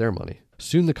trust with their money.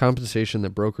 Soon the compensation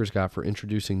that brokers got for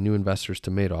introducing new investors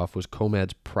to Madoff was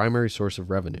Comad's primary source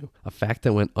of revenue, a fact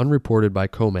that went unreported by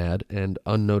Comad and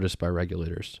unnoticed by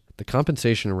regulators. The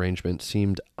compensation arrangement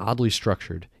seemed oddly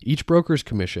structured. Each broker's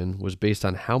commission was based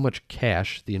on how much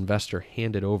cash the investor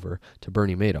handed over to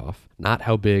Bernie Madoff, not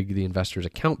how big the investor's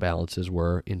account balances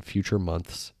were in future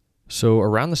months. So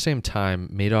around the same time,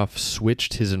 Madoff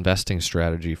switched his investing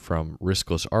strategy from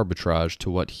riskless arbitrage to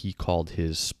what he called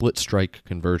his split strike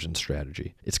conversion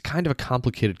strategy. It's kind of a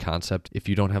complicated concept if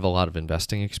you don't have a lot of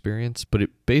investing experience, but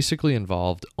it basically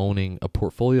involved owning a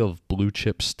portfolio of blue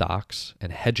chip stocks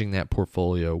and hedging that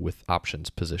portfolio with options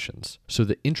positions. So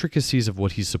the intricacies of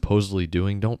what he's supposedly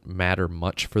doing don't matter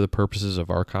much for the purposes of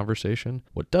our conversation.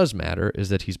 What does matter is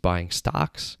that he's buying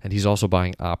stocks and he's also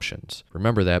buying options.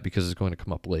 Remember that because it's going to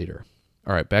come up later.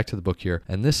 All right, back to the book here.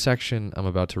 And this section I'm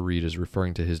about to read is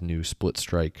referring to his new split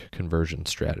strike conversion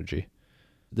strategy.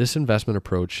 This investment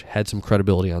approach had some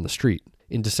credibility on the street.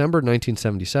 In December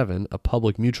 1977, a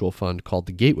public mutual fund called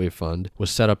the Gateway Fund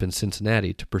was set up in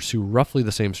Cincinnati to pursue roughly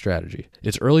the same strategy.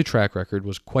 Its early track record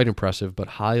was quite impressive but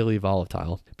highly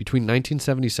volatile. Between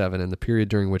 1977 and the period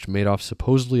during which Madoff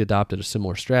supposedly adopted a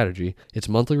similar strategy, its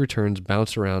monthly returns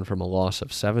bounced around from a loss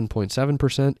of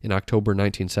 7.7% in October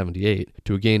 1978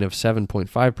 to a gain of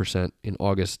 7.5% in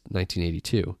August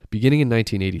 1982. Beginning in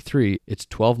 1983, its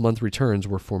 12-month returns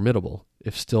were formidable,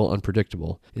 if still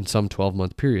unpredictable. In some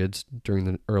 12-month periods during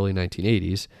the early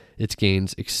 1980s, its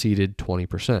gains exceeded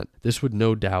 20%. This would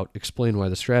no doubt explain why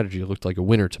the strategy looked like a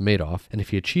winner to Madoff, and if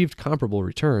he achieved comparable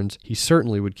returns, he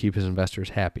certainly would keep his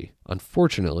investors happy.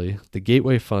 Unfortunately, the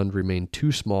Gateway Fund remained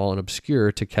too small and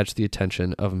obscure to catch the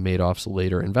attention of Madoff's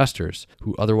later investors,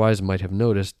 who otherwise might have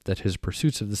noticed that his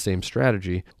pursuits of the same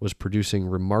strategy was producing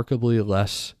remarkably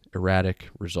less erratic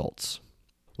results.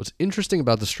 What's interesting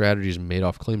about the strategies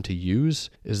Madoff claimed to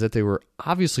use is that they were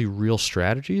obviously real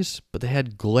strategies, but they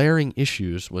had glaring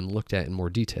issues when looked at in more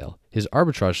detail. His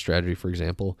arbitrage strategy, for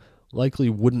example, likely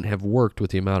wouldn't have worked with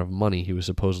the amount of money he was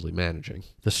supposedly managing.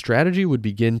 The strategy would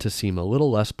begin to seem a little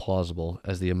less plausible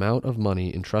as the amount of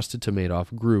money entrusted to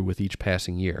Madoff grew with each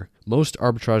passing year. Most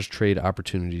arbitrage trade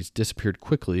opportunities disappeared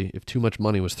quickly if too much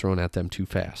money was thrown at them too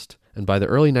fast. And by the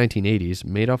early 1980s,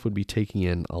 Madoff would be taking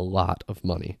in a lot of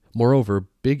money. Moreover,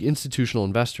 big institutional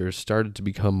investors started to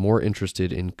become more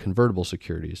interested in convertible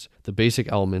securities, the basic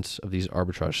elements of these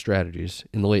arbitrage strategies,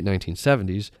 in the late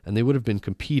 1970s, and they would have been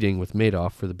competing with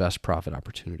Madoff for the best profit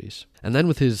opportunities. And then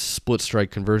with his split strike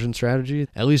conversion strategy,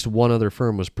 at least one other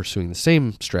firm was pursuing the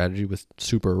same strategy with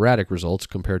super erratic results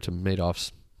compared to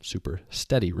Madoff's super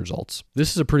steady results. This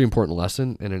is a pretty important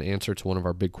lesson and an answer to one of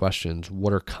our big questions: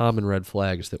 what are common red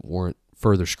flags that warrant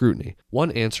further scrutiny? One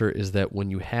answer is that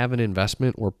when you have an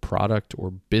investment or product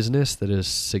or business that is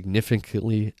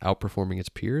significantly outperforming its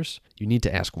peers, you need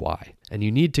to ask why. And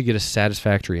you need to get a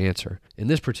satisfactory answer. In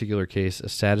this particular case, a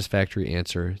satisfactory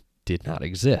answer did not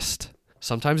exist.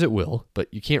 Sometimes it will,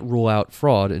 but you can't rule out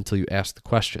fraud until you ask the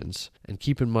questions. And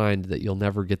keep in mind that you'll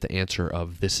never get the answer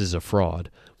of "this is a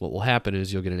fraud." What will happen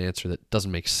is you'll get an answer that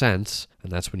doesn't make sense,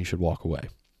 and that's when you should walk away.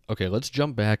 Okay, let's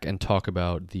jump back and talk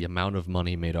about the amount of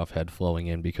money Madoff had flowing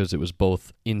in, because it was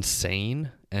both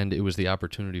insane and it was the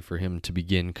opportunity for him to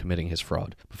begin committing his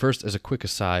fraud. But first, as a quick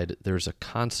aside, there's a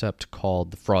concept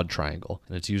called the fraud triangle,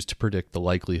 and it's used to predict the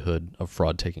likelihood of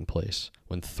fraud taking place.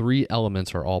 When three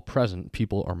elements are all present,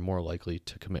 people are more likely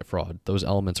to commit fraud. Those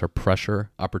elements are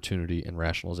pressure, opportunity, and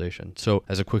rationalization. So,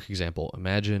 as a quick example,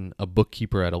 imagine a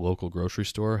bookkeeper at a local grocery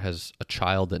store has a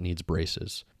child that needs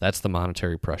braces. That's the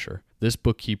monetary pressure. This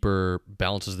bookkeeper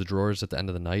balances the drawers at the end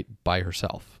of the night by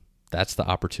herself. That's the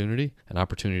opportunity, an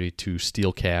opportunity to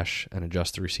steal cash and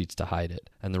adjust the receipts to hide it.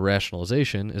 And the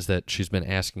rationalization is that she's been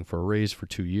asking for a raise for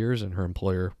 2 years and her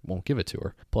employer won't give it to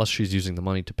her. Plus, she's using the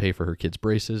money to pay for her kid's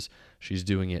braces. She's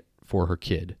doing it for her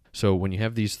kid. So when you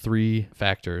have these three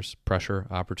factors, pressure,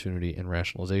 opportunity, and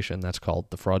rationalization, that's called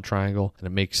the fraud triangle, and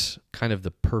it makes kind of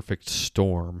the perfect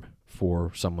storm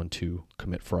for someone to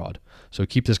commit fraud. So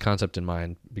keep this concept in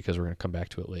mind because we're going to come back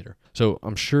to it later. So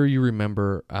I'm sure you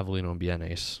remember Avellino and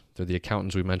Bienes. They're the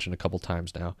accountants we mentioned a couple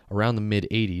times now. Around the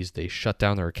mid-'80s, they shut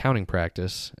down their accounting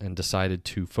practice and decided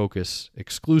to focus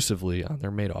exclusively on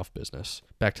their Madoff business.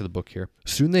 Back to the book here.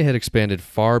 Soon they had expanded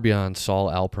far beyond Saul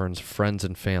Alpern's friends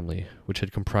and family, which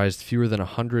had comprised fewer than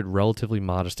 100 relatively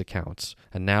modest accounts,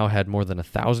 and now had more than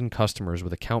 1,000 customers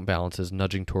with account balances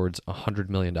nudging towards $100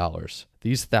 million.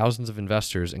 These thousands of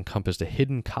investors encompassed a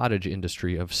hidden cottage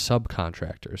industry of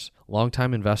subcontractors,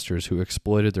 longtime investors who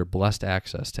exploited their blessed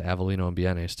access to Avellino and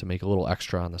Bienes to make a little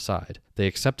extra on the side. They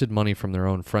accepted money from their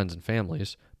own friends and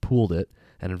families, pooled it,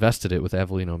 and invested it with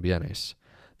Avellino and Bienes.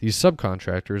 These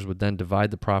subcontractors would then divide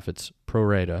the profits pro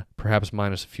rata, perhaps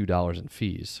minus a few dollars in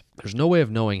fees. There's no way of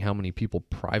knowing how many people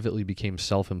privately became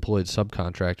self-employed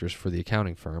subcontractors for the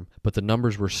accounting firm, but the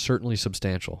numbers were certainly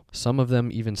substantial. Some of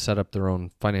them even set up their own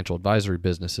financial advisory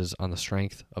businesses on the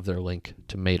strength of their link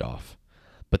to Madoff.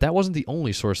 But that wasn't the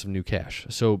only source of new cash.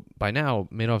 So by now,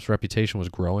 Madoff's reputation was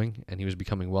growing, and he was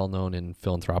becoming well known in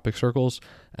philanthropic circles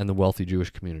and the wealthy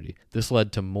Jewish community. This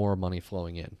led to more money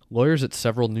flowing in. Lawyers at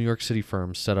several New York City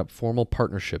firms set up formal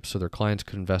partnerships so their clients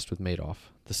could invest with Madoff.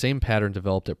 The same pattern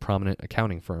developed at prominent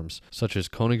accounting firms, such as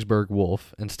Koenigsberg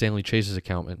Wolf and Stanley Chase's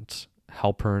accountants,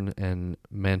 Halpern and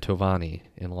Mantovani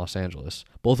in Los Angeles,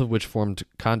 both of which formed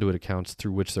conduit accounts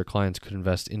through which their clients could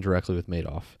invest indirectly with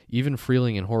Madoff. Even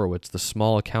Freeling and Horowitz, the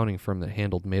small accounting firm that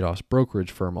handled Madoff's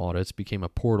brokerage firm audits, became a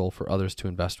portal for others to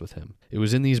invest with him. It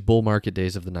was in these bull market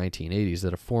days of the 1980s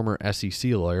that a former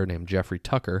SEC lawyer named Jeffrey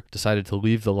Tucker decided to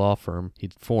leave the law firm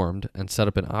he'd formed and set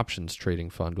up an options trading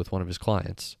fund with one of his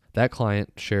clients. That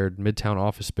client shared Midtown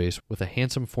office space with a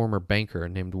handsome former banker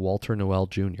named Walter Noel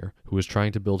Jr., who was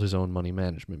trying to build his own money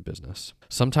management business.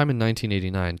 Sometime in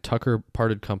 1989, Tucker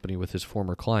parted company with his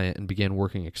former client and began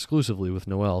working exclusively with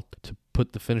Noel to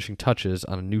put the finishing touches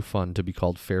on a new fund to be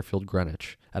called Fairfield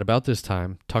Greenwich. At about this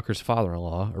time, Tucker's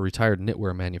father-in-law, a retired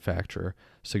knitwear manufacturer,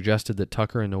 suggested that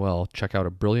Tucker and Noel check out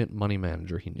a brilliant money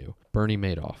manager he knew, Bernie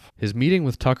Madoff. His meeting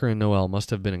with Tucker and Noel must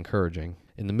have been encouraging.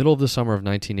 In the middle of the summer of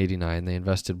 1989, they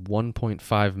invested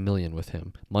 $1.5 million with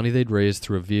him, money they'd raised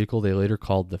through a vehicle they later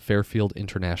called the Fairfield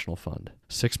International Fund.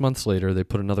 6 months later, they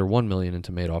put another $1 million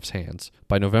into Madoff's hands.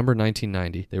 By November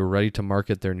 1990, they were ready to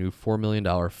market their new $4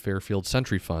 million Fairfield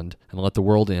Century Fund and let the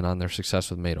world in on their success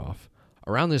with Madoff.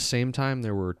 Around this same time,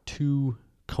 there were two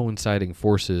coinciding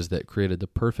forces that created the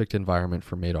perfect environment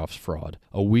for Madoff's fraud: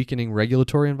 a weakening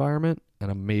regulatory environment and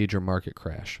a major market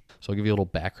crash. So I'll give you a little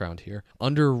background here.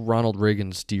 Under Ronald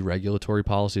Reagan's deregulatory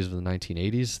policies of the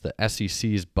 1980s, the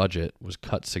SEC's budget was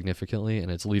cut significantly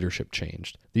and its leadership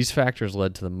changed. These factors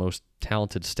led to the most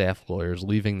talented staff lawyers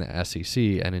leaving the SEC,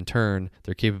 and in turn,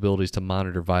 their capabilities to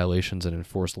monitor violations and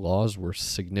enforce laws were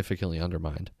significantly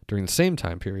undermined. During the same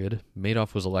time period,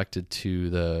 Madoff was elected to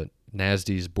the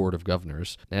NASD's Board of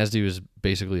Governors. NASD was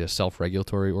basically a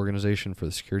self-regulatory organization for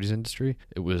the securities industry.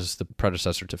 It was the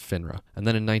predecessor to FINRA. And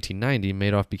then in 1990,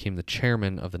 Madoff became the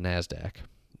chairman of the NASDAQ.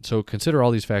 So consider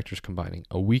all these factors combining.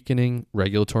 A weakening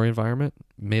regulatory environment.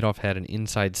 Madoff had an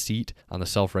inside seat on the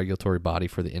self-regulatory body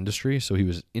for the industry, so he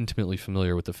was intimately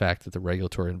familiar with the fact that the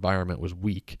regulatory environment was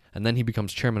weak. And then he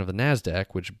becomes chairman of the NASDAQ,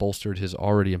 which bolstered his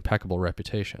already impeccable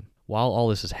reputation. While all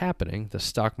this is happening, the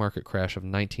stock market crash of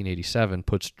 1987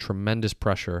 puts tremendous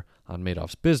pressure on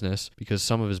Madoff's business because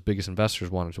some of his biggest investors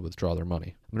wanted to withdraw their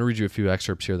money. I'm going to read you a few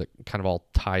excerpts here that kind of all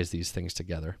ties these things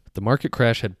together. The market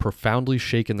crash had profoundly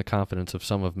shaken the confidence of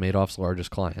some of Madoff's largest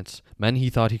clients, men he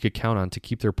thought he could count on to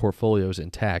keep their portfolios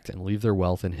intact and leave their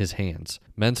wealth in his hands.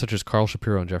 Men such as Carl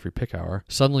Shapiro and Jeffrey Pickauer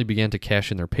suddenly began to cash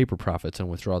in their paper profits and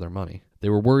withdraw their money. They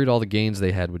were worried all the gains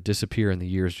they had would disappear in the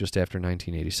years just after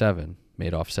 1987,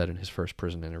 Madoff said in his first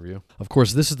prison interview. Of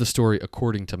course, this is the story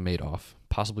according to Madoff,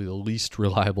 possibly the least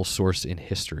reliable source in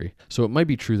history. So it might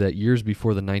be true that years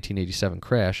before the 1987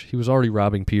 crash, he was already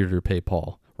robbing Peter to pay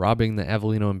Paul, robbing the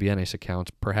Avellino and Bienes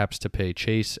accounts perhaps to pay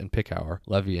Chase and Pickauer,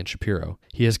 Levy and Shapiro.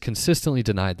 He has consistently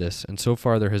denied this, and so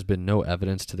far there has been no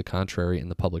evidence to the contrary in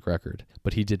the public record.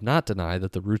 But he did not deny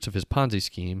that the roots of his Ponzi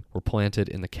scheme were planted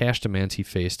in the cash demands he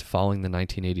faced following the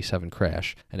 1987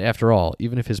 crash. And after all,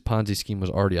 even if his Ponzi scheme was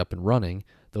already up and running,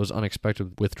 those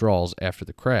unexpected withdrawals after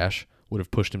the crash would have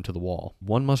pushed him to the wall.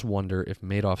 One must wonder if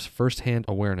Madoff's first-hand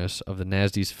awareness of the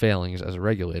NASD's failings as a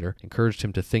regulator encouraged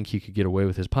him to think he could get away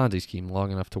with his Ponzi scheme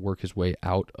long enough to work his way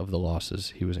out of the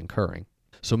losses he was incurring.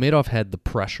 So Madoff had the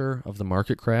pressure of the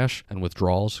market crash and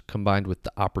withdrawals combined with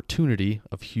the opportunity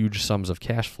of huge sums of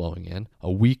cash flowing in,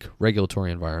 a weak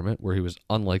regulatory environment where he was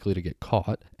unlikely to get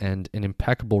caught, and an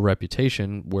impeccable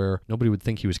reputation where nobody would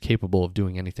think he was capable of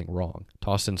doing anything wrong.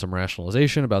 Toss in some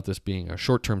rationalization about this being a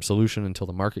short-term solution until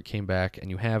the market came back, and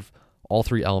you have all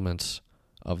three elements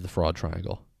of the fraud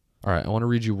triangle. All right, I want to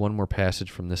read you one more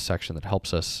passage from this section that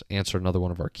helps us answer another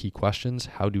one of our key questions.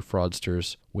 How do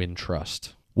fraudsters win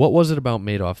trust? What was it about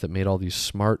Madoff that made all these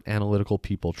smart, analytical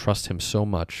people trust him so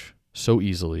much, so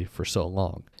easily, for so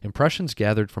long? Impressions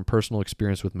gathered from personal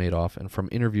experience with Madoff and from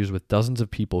interviews with dozens of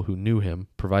people who knew him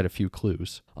provide a few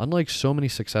clues. Unlike so many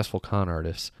successful con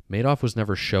artists, Madoff was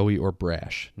never showy or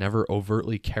brash, never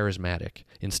overtly charismatic.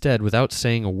 Instead, without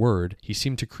saying a word, he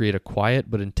seemed to create a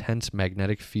quiet but intense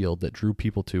magnetic field that drew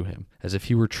people to him, as if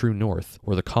he were true north,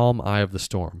 or the calm eye of the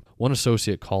storm. One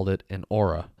associate called it an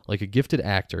aura. Like a gifted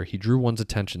actor, he drew one's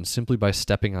attention simply by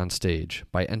stepping on stage,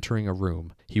 by entering a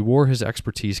room. He wore his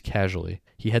expertise casually.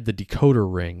 He had the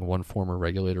decoder ring, one former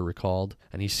regulator recalled,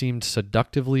 and he seemed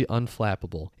seductively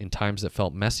unflappable in times that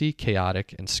felt messy,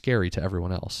 chaotic, and scary to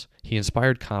everyone else. He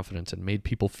inspired confidence and made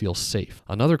people feel safe.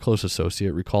 Another close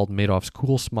associate recalled Madoff's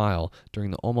cool smile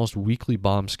during the almost weekly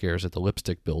bomb scares at the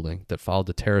Lipstick Building that followed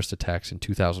the terrorist attacks in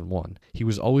 2001. He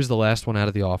was always the last one out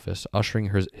of the office, ushering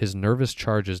his nervous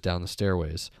charges down the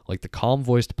stairways. Like the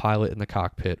calm-voiced pilot in the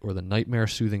cockpit or the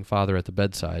nightmare-soothing father at the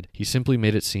bedside, he simply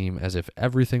made it seem as if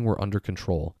everything were under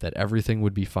control, that everything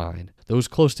would be fine. Those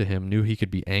close to him knew he could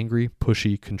be angry,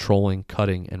 pushy, controlling,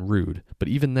 cutting, and rude, but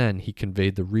even then he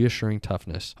conveyed the reassuring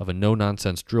toughness of a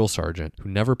no-nonsense drill sergeant who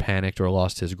never panicked or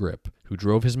lost his grip, who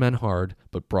drove his men hard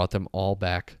but brought them all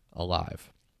back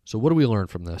alive. So what do we learn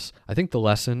from this? I think the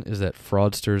lesson is that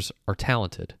fraudsters are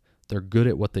talented. They're good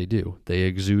at what they do. They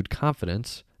exude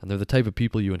confidence, and they're the type of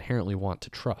people you inherently want to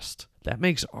trust. That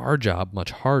makes our job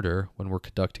much harder when we're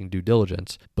conducting due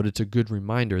diligence, but it's a good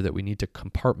reminder that we need to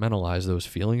compartmentalize those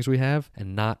feelings we have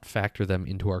and not factor them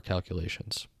into our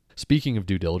calculations. Speaking of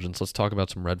due diligence, let's talk about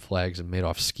some red flags in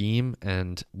Madoff's scheme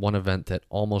and one event that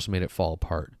almost made it fall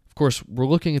apart. Of course, we're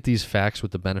looking at these facts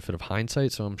with the benefit of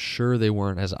hindsight, so I'm sure they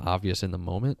weren't as obvious in the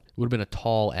moment. It would have been a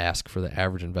tall ask for the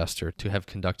average investor to have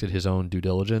conducted his own due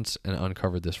diligence and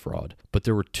uncovered this fraud. But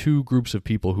there were two groups of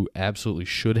people who absolutely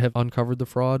should have uncovered the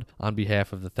fraud on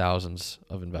behalf of the thousands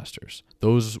of investors.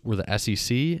 Those were the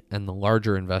SEC and the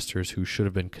larger investors who should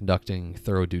have been conducting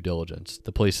thorough due diligence,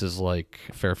 the places like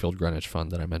Fairfield Greenwich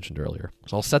Fund that I mentioned earlier.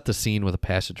 So I'll set the scene with a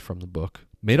passage from the book.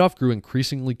 Madoff grew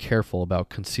increasingly careful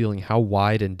about concealing how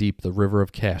wide and deep the river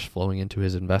of cash flowing into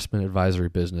his investment advisory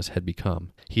business had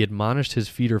become. He admonished his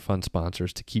feeder fund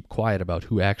sponsors to keep quiet about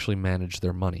who actually managed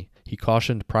their money. He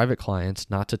cautioned private clients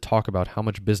not to talk about how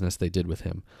much business they did with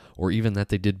him, or even that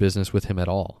they did business with him at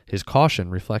all. His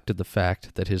caution reflected the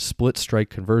fact that his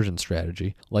split-strike conversion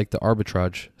strategy, like the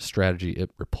arbitrage strategy it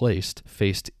replaced,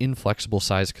 faced inflexible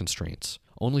size constraints.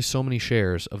 Only so many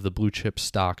shares of the blue-chip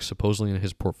stock supposedly in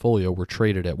his portfolio were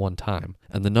traded at one time,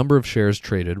 and the number of shares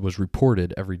traded was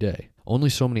reported every day.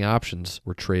 Only so many options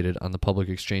were traded on the public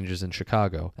exchanges in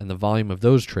Chicago, and the volume of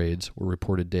those trades were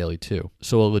reported daily too.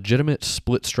 So a legitimate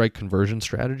split-strike conversion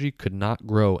strategy could not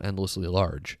grow endlessly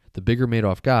large. The bigger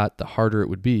Madoff got, the harder it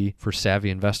would be for savvy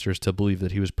investors to believe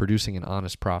that he was producing an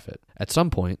honest profit. At some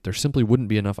point, there simply wouldn't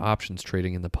be enough options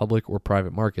trading in the public or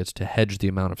private markets to hedge the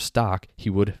amount of stock he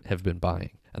would have been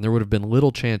buying. And there would have been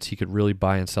little chance he could really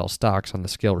buy and sell stocks on the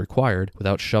scale required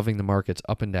without shoving the markets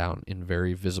up and down in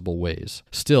very visible ways.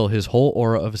 Still, his whole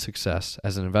aura of success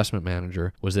as an investment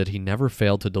manager was that he never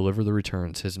failed to deliver the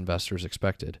returns his investors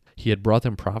expected. He had brought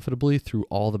them profitably through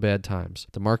all the bad times.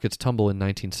 The market's tumble in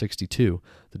 1962,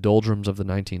 the doldrums of the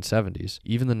 1970s,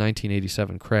 even the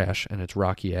 1987 crash and its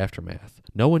rocky aftermath.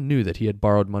 No one knew that he had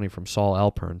borrowed money from Saul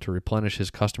Alpern to replenish his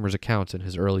customers' accounts in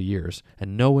his early years,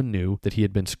 and no one knew that he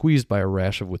had been squeezed by a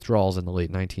rash of withdrawals in the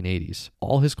late 1980s.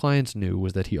 All his clients knew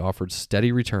was that he offered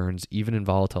steady returns even in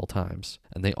volatile times,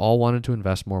 and they all wanted to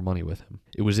invest more money with him.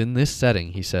 It was in this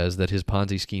setting, he says, that his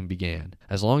Ponzi scheme began.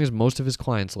 As long as most of his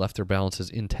clients left their balances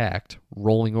intact,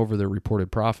 rolling over their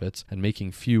reported profits and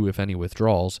making few, if any,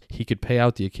 withdrawals, he could pay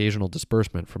out the occasional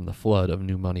disbursement from the flood of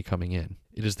new money coming in.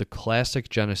 It is the classic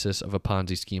genesis of a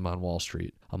Ponzi scheme on Wall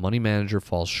Street. A money manager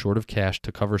falls short of cash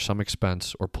to cover some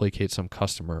expense or placate some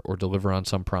customer or deliver on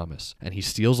some promise, and he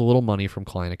steals a little money from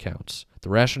client accounts. The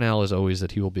rationale is always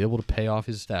that he will be able to pay off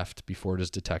his theft before it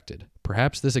is detected.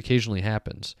 Perhaps this occasionally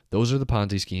happens. Those are the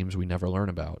Ponzi schemes we never learn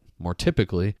about. More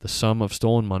typically, the sum of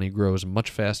stolen money grows much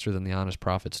faster than the honest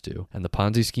profits do, and the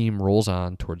Ponzi scheme rolls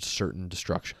on towards certain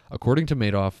destruction. According to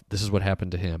Madoff, this is what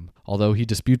happened to him. Although he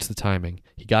disputes the timing,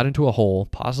 he got into a hole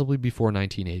possibly before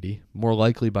 1980, more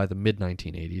likely by the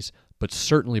mid-1980s, but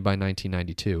certainly by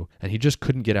 1992, and he just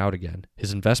couldn't get out again.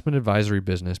 His investment advisory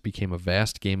business became a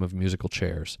vast game of musical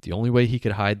chairs. The only way he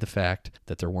could hide the fact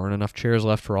that there weren't enough chairs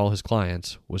left for all his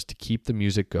clients was to keep the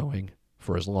music going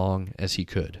for as long as he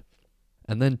could.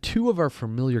 And then two of our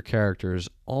familiar characters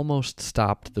almost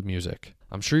stopped the music.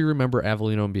 I'm sure you remember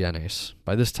Avellino and Bienes.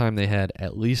 By this time, they had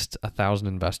at least 1,000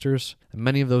 investors, and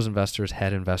many of those investors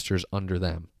had investors under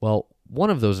them. Well, one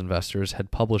of those investors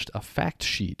had published a fact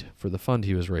sheet for the fund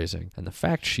he was raising, and the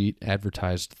fact sheet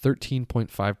advertised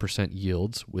 13.5%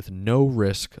 yields with no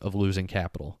risk of losing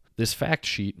capital. This fact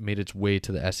sheet made its way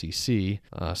to the SEC.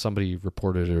 Somebody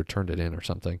reported it or turned it in or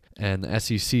something, and the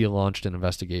SEC launched an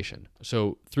investigation.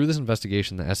 So through this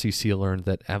investigation, the SEC learned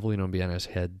that Avellino and Bienes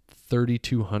had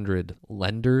 3,200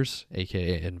 lenders,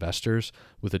 aka investors,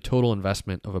 with a total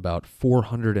investment of about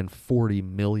 $440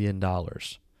 million.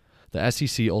 The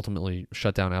SEC ultimately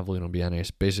shut down Avellino and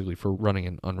Bienes basically for running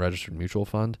an unregistered mutual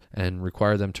fund and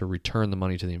required them to return the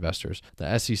money to the investors.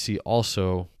 The SEC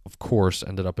also, of course,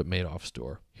 ended up at Madoff's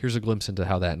door. Here's a glimpse into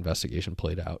how that investigation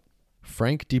played out.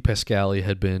 Frank DiPascali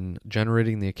had been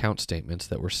generating the account statements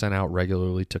that were sent out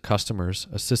regularly to customers,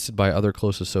 assisted by other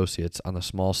close associates on the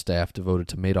small staff devoted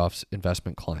to Madoff's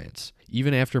investment clients.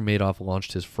 Even after Madoff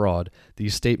launched his fraud,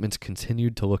 these statements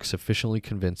continued to look sufficiently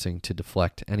convincing to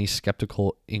deflect any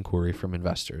skeptical inquiry from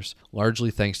investors, largely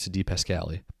thanks to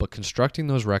DiPascali. But constructing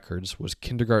those records was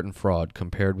kindergarten fraud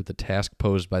compared with the task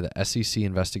posed by the SEC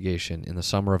investigation in the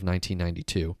summer of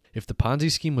 1992. If the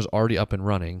Ponzi scheme was already up and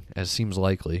running, as seems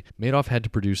likely, Madoff had to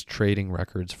produce trading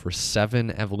records for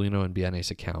 7 Avellino and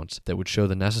Bienes accounts that would show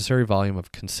the necessary volume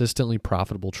of consistently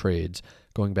profitable trades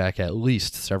going back at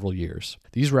least several years.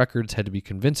 These records had to be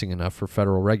convincing enough for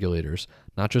federal regulators,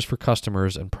 not just for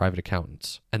customers and private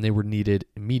accountants, and they were needed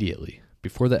immediately,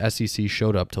 before the SEC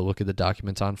showed up to look at the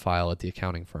documents on file at the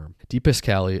accounting firm.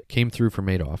 DiPascali came through for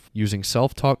Madoff. Using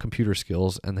self-taught computer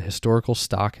skills and the historical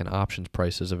stock and options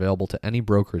prices available to any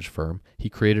brokerage firm, he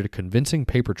created a convincing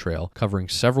paper trail covering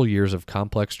several years of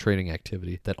complex trading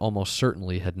activity that almost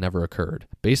certainly had never occurred.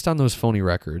 Based on those phony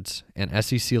records, an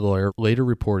SEC lawyer later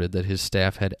reported that his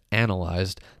staff had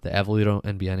analyzed the Avellino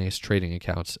and Bienes trading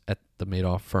accounts at the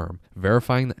Madoff firm,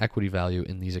 verifying the equity value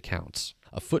in these accounts.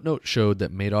 A footnote showed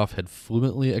that Madoff had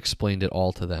fluently explained it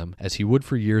all to them, as he would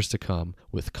for years to come,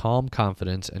 with calm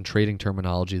confidence and trading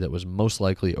terminology that was most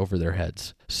likely over their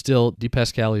heads. Still,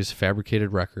 DiPascali's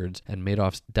fabricated records and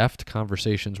Madoff's deft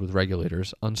conversations with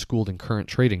regulators, unschooled in current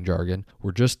trading jargon,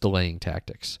 were just delaying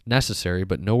tactics, necessary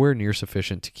but nowhere near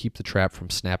sufficient to keep the trap from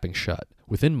snapping shut.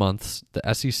 Within months,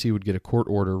 the SEC would get a court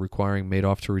order requiring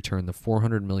Madoff to return the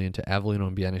 $400 million to Avellino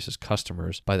and Bienes'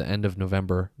 customers by the end of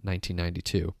November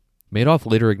 1992. Madoff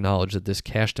later acknowledged that this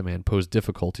cash demand posed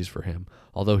difficulties for him,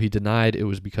 although he denied it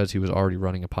was because he was already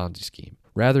running a Ponzi scheme.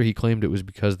 Rather, he claimed it was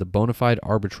because the bona fide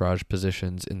arbitrage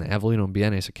positions in the Avellino and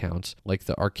Bienes accounts, like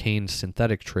the arcane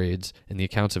synthetic trades in the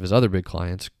accounts of his other big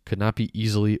clients, could not be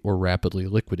easily or rapidly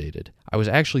liquidated. I was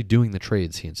actually doing the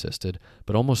trades, he insisted,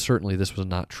 but almost certainly this was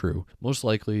not true. Most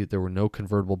likely, there were no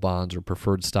convertible bonds or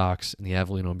preferred stocks in the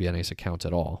Avellino and Bienes accounts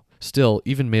at all. Still,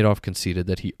 even Madoff conceded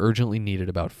that he urgently needed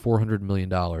about $400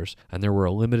 million, and there were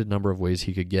a limited number of ways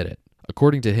he could get it.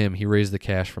 According to him, he raised the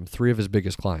cash from 3 of his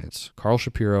biggest clients, Carl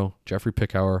Shapiro, Jeffrey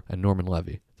Pickauer, and Norman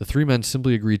Levy. The 3 men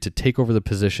simply agreed to take over the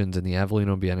positions in the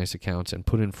Avellino and Bienes accounts and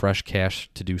put in fresh cash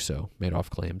to do so,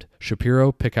 Madoff claimed.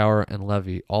 Shapiro, Pickauer, and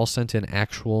Levy all sent in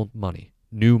actual money.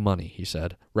 New money, he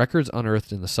said. Records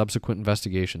unearthed in the subsequent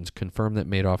investigations confirmed that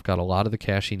Madoff got a lot of the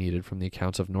cash he needed from the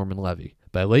accounts of Norman Levy.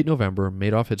 By late November,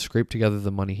 Madoff had scraped together the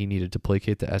money he needed to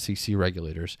placate the SEC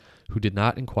regulators, who did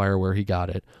not inquire where he got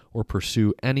it or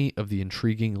pursue any of the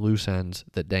intriguing loose ends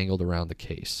that dangled around the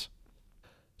case.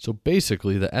 So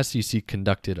basically, the SEC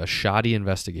conducted a shoddy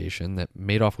investigation that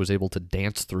Madoff was able to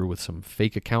dance through with some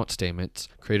fake account statements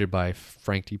created by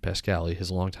Frank DiPascali,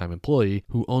 his longtime employee,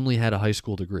 who only had a high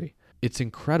school degree. It's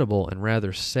incredible and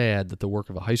rather sad that the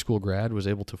work of a high school grad was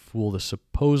able to fool the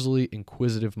supposedly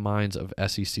inquisitive minds of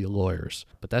SEC lawyers.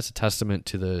 But that's a testament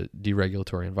to the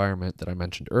deregulatory environment that I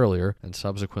mentioned earlier and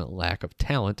subsequent lack of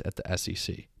talent at the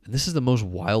SEC. And this is the most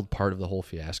wild part of the whole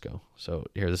fiasco. So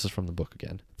here, this is from the book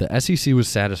again. The SEC was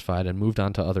satisfied and moved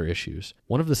on to other issues.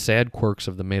 One of the sad quirks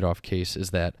of the Madoff case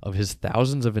is that of his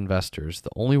thousands of investors,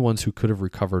 the only ones who could have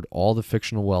recovered all the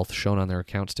fictional wealth shown on their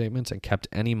account statements and kept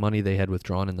any money they had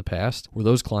withdrawn in the past were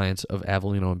those clients of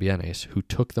Avellino and Bienes who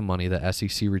took the money the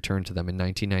SEC returned to them in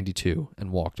 1992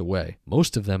 and walked away.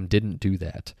 Most of them didn't do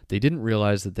that. They didn't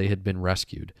realize that they had been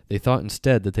rescued. They thought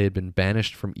instead that they had been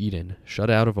banished from Eden,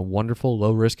 shut out of a wonderful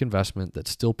low-risk investment that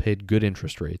still paid good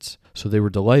interest rates. So they were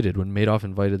delighted when Madoff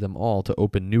invited them all to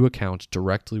open new accounts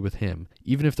directly with him,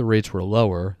 even if the rates were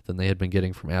lower than they had been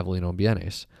getting from Avellino and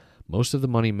Bienes. Most of the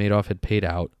money Madoff had paid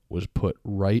out was put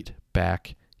right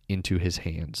back into his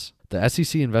hands. The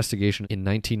SEC investigation in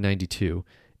 1992,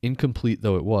 incomplete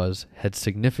though it was, had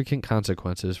significant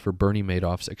consequences for Bernie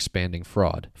Madoff's expanding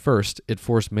fraud. First, it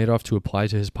forced Madoff to apply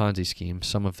to his Ponzi scheme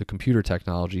some of the computer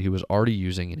technology he was already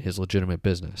using in his legitimate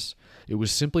business. It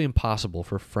was simply impossible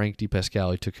for Frank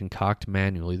DePasquale to concoct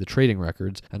manually the trading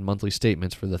records and monthly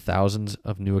statements for the thousands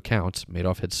of new accounts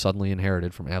Madoff had suddenly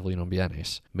inherited from Avellino and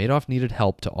Bienes. Madoff needed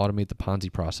help to automate the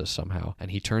Ponzi process somehow,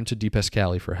 and he turned to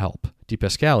DePasquale for help.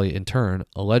 DePasquale, in turn,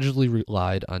 allegedly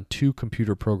relied on two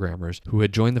computer programmers who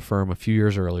had joined the firm a few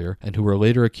years earlier and who were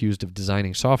later accused of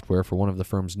designing software for one of the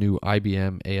firm's new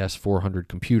IBM AS400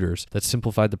 computers that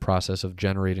simplified the process of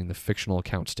generating the fictional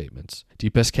account statements.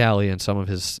 DePasquale and some of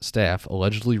his staff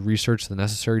allegedly researched the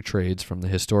necessary trades from the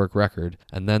historic record,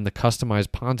 and then the customized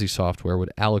Ponzi software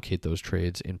would allocate those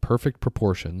trades in perfect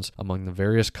proportions among the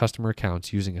various customer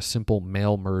accounts using a simple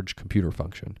mail merge computer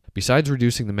function. Besides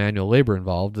reducing the manual labor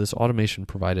involved, this automation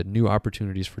provided new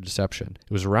opportunities for deception.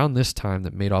 It was around this time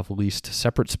that Madoff leased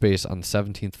separate space on the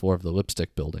 17th floor of the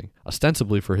Lipstick Building,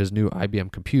 ostensibly for his new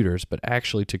IBM computers, but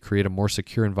actually to create a more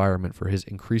secure environment for his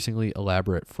increasingly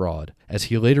elaborate fraud. As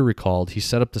he later recalled, he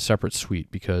set up the separate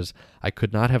suite because I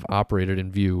could not have operated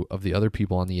in view of the other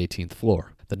people on the 18th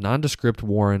floor. The nondescript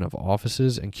warren of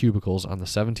offices and cubicles on the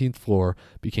 17th floor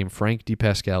became Frank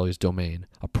DePasquale's domain,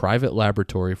 a private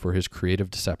laboratory for his creative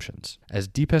deceptions. As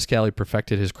DePasquale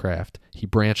perfected his craft, he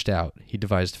branched out. He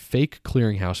devised fake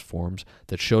clearinghouse forms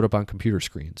that showed up on computer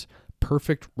screens,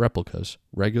 perfect replicas,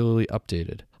 regularly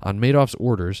updated. On Madoff's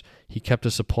orders, he kept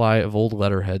a supply of old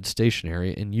letterhead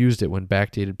stationery and used it when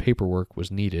backdated paperwork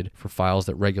was needed for files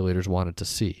that regulators wanted to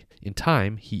see. In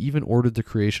time, he even ordered the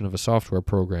creation of a software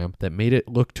program that made it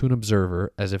look to an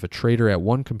observer as if a trader at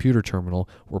one computer terminal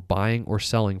were buying or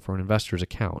selling from an investor's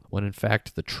account, when in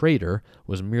fact the trader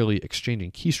was merely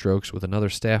exchanging keystrokes with another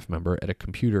staff member at a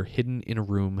computer hidden in a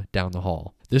room down the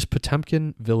hall. This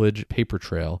Potemkin Village paper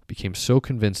trail became so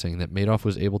convincing that Madoff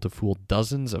was able to fool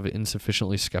dozens of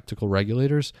insufficiently skeptical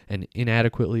regulators and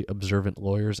inadequately observant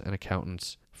lawyers and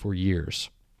accountants for years.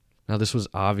 Now, this was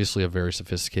obviously a very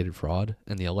sophisticated fraud,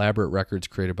 and the elaborate records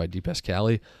created by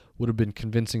DePasquale would have been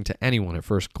convincing to anyone at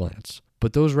first glance.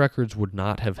 But those records would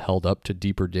not have held up to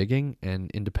deeper digging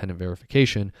and independent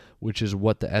verification, which is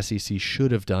what the SEC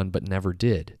should have done but never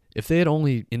did. If they had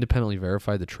only independently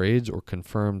verified the trades or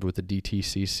confirmed with the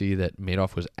DTCC that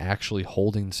Madoff was actually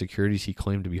holding the securities he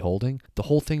claimed to be holding, the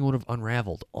whole thing would have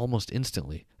unraveled almost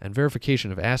instantly. And verification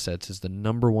of assets is the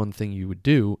number one thing you would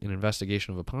do in an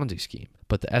investigation of a Ponzi scheme.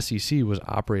 But the SEC was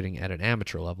operating at an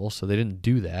amateur level, so they didn't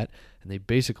do that, and they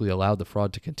basically allowed the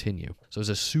fraud to continue. So as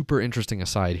a super interesting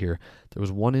aside here, there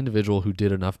was one individual who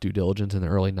did enough due diligence in the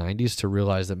early 90s to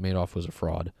realize that Madoff was a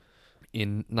fraud.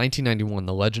 In 1991,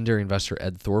 the legendary investor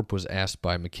Ed Thorpe was asked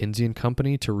by McKinsey &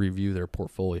 Company to review their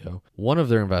portfolio. One of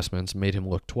their investments made him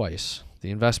look twice. The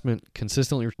investment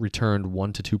consistently returned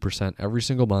 1% to 2% every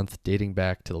single month dating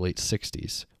back to the late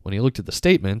 60s. When he looked at the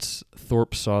statements,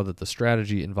 Thorpe saw that the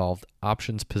strategy involved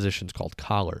options positions called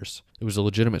collars. It was a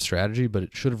legitimate strategy, but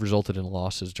it should have resulted in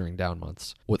losses during down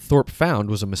months. What Thorpe found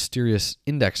was a mysterious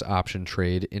index option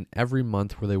trade in every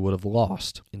month where they would have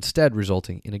lost, instead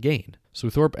resulting in a gain. So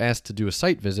Thorpe asked to do a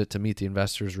site visit to meet the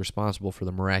investors responsible for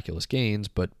the miraculous gains,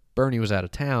 but Bernie was out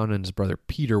of town and his brother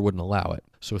Peter wouldn't allow it.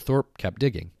 So Thorpe kept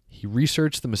digging. He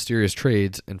researched the mysterious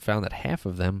trades and found that half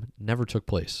of them never took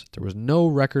place. There was no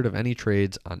record of any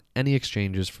trades on any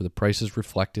exchanges for the prices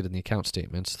reflected in the account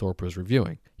statements Thorpe was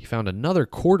reviewing. He found another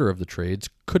quarter of the trades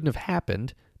couldn't have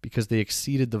happened because they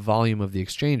exceeded the volume of the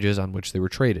exchanges on which they were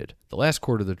traded. The last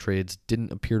quarter of the trades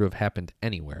didn't appear to have happened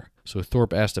anywhere. So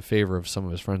Thorpe asked a favor of some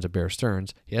of his friends at Bear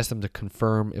Stearns. He asked them to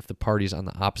confirm if the parties on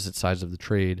the opposite sides of the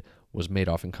trade was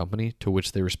Madoff and Company, to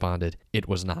which they responded, it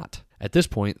was not. At this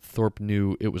point, Thorpe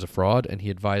knew it was a fraud, and he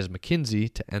advised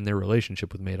McKinsey to end their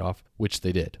relationship with Madoff, which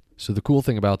they did. So the cool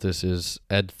thing about this is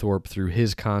Ed Thorpe, through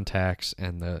his contacts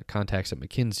and the contacts at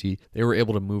McKinsey, they were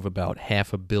able to move about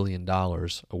 $500 million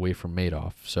away from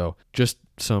Madoff. So just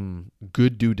some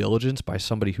good due diligence by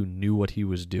somebody who knew what he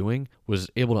was doing was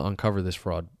able to uncover this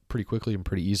fraud pretty quickly and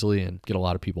pretty easily and get a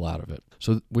lot of people out of it.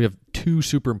 So we have two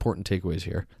super important takeaways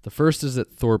here. The first is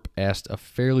that Thorpe asked a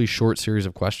fairly short series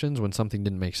of questions when something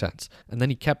didn't make sense. And then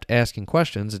he kept asking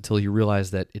questions until he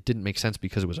realized that it didn't make sense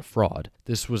because it was a fraud.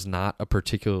 This was not a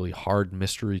particularly hard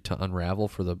mystery to unravel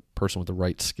for the person with the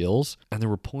right skills. And there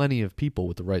were plenty of people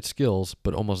with the right skills,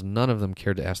 but almost none of them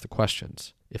cared to ask the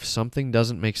questions. If something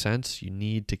doesn't make sense, you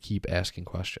need to keep asking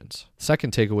questions.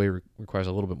 Second takeaway requires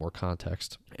a little bit more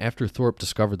context. After Thorpe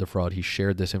discovered the fraud, he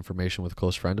shared this information with a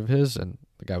close friend of his, and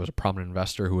the guy was a prominent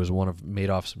investor who was one of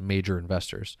Madoff's major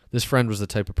investors. This friend was the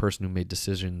type of person who made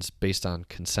decisions based on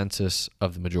consensus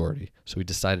of the majority. So he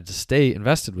decided to stay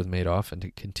invested with Madoff and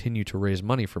to continue to raise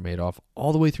money for Madoff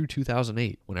all the way through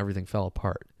 2008 when everything fell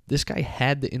apart. This guy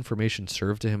had the information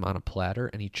served to him on a platter,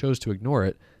 and he chose to ignore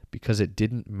it because it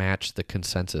didn't match the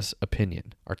consensus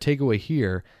opinion. Our takeaway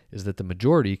here is that the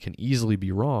majority can easily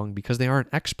be wrong because they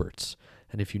aren't experts.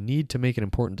 And if you need to make an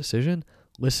important decision,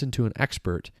 listen to an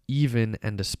expert, even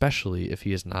and especially if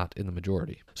he is not in the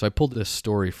majority. So I pulled this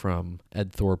story from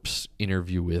Ed Thorpe's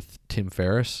interview with Tim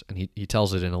Ferriss, and he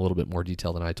tells it in a little bit more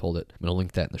detail than I told it. I'm going to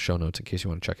link that in the show notes in case you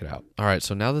want to check it out. All right,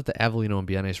 so now that the Avellino and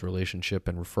Bienes relationship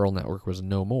and referral network was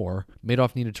no more,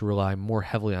 Madoff needed to rely more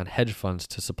heavily on hedge funds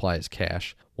to supply his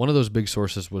cash. One of those big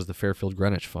sources was the Fairfield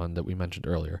Greenwich Fund that we mentioned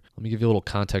earlier. Let me give you a little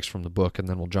context from the book, and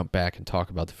then we'll jump back and talk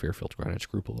about the Fairfield Greenwich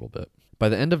Group a little bit. By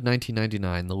the end of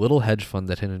 1999, the little hedge fund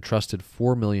that had entrusted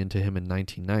 $4 million to him in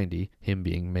 1990, him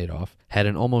being Madoff, had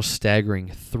an almost staggering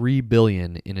 $3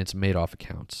 billion in its Madoff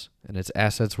accounts, and its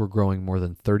assets were growing more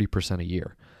than 30% a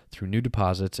year through new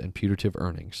deposits and putative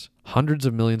earnings. Hundreds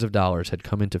of millions of dollars had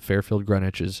come into Fairfield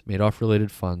Greenwich's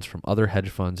Madoff-related funds from other hedge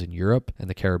funds in Europe and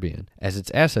the Caribbean. As its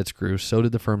assets grew, so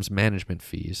did the firm's management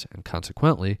fees, and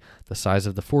consequently, the size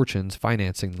of the fortunes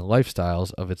financing the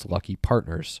lifestyles of its lucky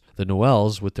partners. The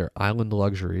Noels, with their island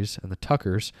luxuries, and the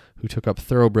Tuckers, who took up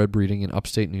thoroughbred breeding in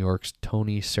upstate New York's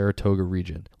Tony, Saratoga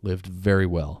region, lived very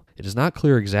well. It is not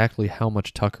clear exactly how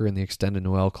much Tucker and the extended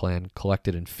Noel clan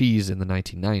collected in fees in the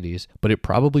 1990s, but it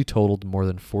probably totaled more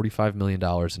than $45 million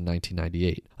in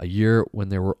 1998, a year when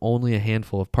there were only a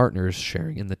handful of partners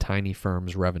sharing in the tiny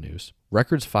firm's revenues.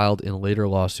 Records filed in later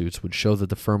lawsuits would show that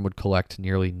the firm would collect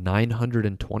nearly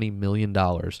 $920 million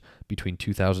between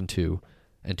 2002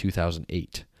 and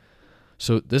 2008.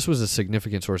 So this was a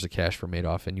significant source of cash for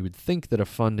Madoff, and you would think that a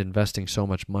fund investing so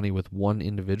much money with one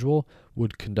individual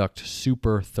would conduct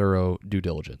super thorough due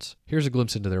diligence. Here's a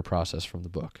glimpse into their process from the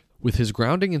book. With his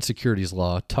grounding in securities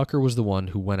law, Tucker was the one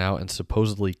who went out and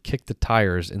supposedly kicked the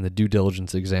tires in the due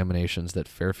diligence examinations that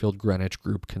Fairfield Greenwich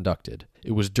Group conducted.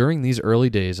 It was during these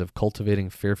early days of cultivating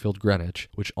Fairfield Greenwich,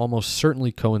 which almost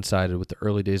certainly coincided with the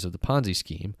early days of the Ponzi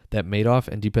scheme, that Madoff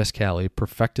and DePascali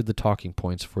perfected the talking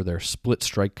points for their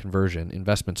split-strike conversion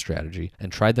investment strategy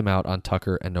and tried them out on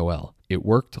Tucker and Noel. It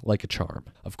worked like a charm.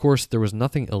 Of course, there was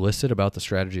nothing illicit about the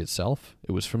strategy itself.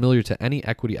 It was familiar to any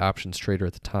equity options trader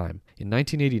at the time. In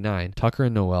 1989, Tucker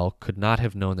and Noel could not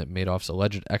have known that Madoff's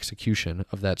alleged execution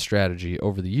of that strategy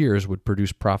over the years would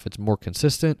produce profits more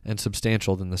consistent and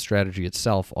substantial than the strategy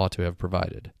itself ought to have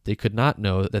provided. They could not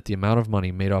know that the amount of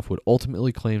money Madoff would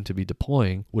ultimately claim to be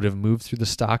deploying would have moved through the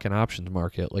stock and options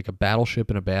market like a battleship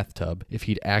in a bathtub if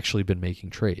he'd actually been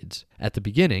making trades. At the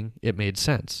beginning, it made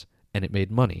sense, and it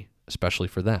made money, especially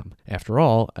for them. After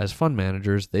all, as fund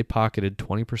managers, they pocketed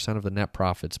 20% of the net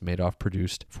profits Madoff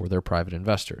produced for their private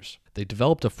investors. They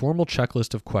developed a formal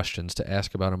checklist of questions to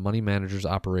ask about a money manager's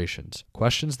operations,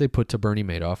 questions they put to Bernie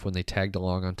Madoff when they tagged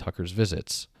along on Tucker's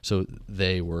visits. So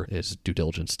they were his due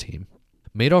diligence team.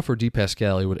 Madoff or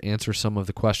DePascali would answer some of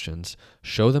the questions,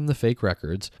 show them the fake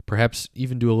records, perhaps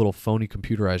even do a little phony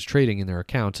computerized trading in their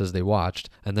accounts as they watched,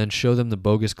 and then show them the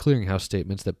bogus clearinghouse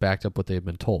statements that backed up what they had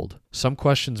been told. Some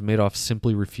questions Madoff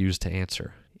simply refused to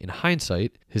answer. In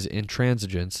hindsight, his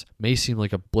intransigence may seem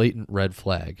like a blatant red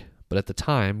flag, but at the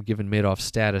time, given Madoff's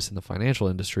status in the financial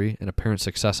industry and apparent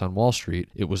success on Wall Street,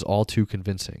 it was all too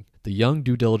convincing. The young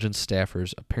due diligence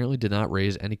staffers apparently did not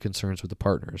raise any concerns with the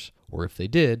partners, or if they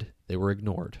did, they were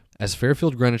ignored. As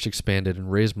Fairfield Greenwich expanded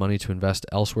and raised money to invest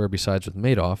elsewhere besides with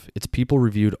Madoff, its people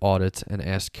reviewed audits and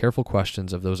asked careful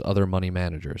questions of those other money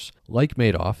managers. Like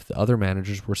Madoff, the other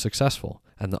managers were successful,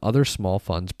 and the other small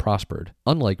funds prospered.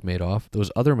 Unlike Madoff,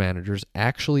 those other managers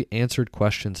actually answered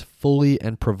questions fully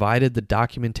and provided the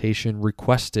documentation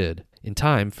requested. In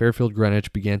time, Fairfield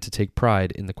Greenwich began to take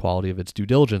pride in the quality of its due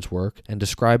diligence work and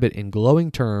describe it in glowing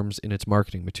terms in its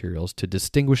marketing materials to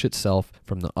distinguish itself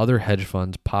from the other hedge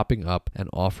funds popping up and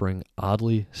offering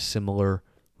oddly similar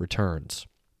returns.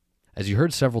 As you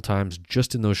heard several times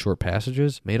just in those short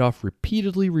passages, Madoff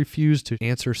repeatedly refused to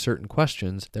answer certain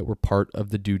questions that were part of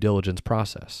the due diligence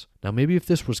process. Now, maybe if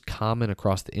this was common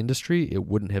across the industry, it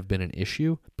wouldn't have been an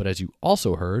issue, but as you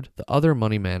also heard, the other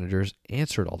money managers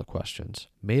answered all the questions.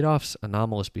 Madoff's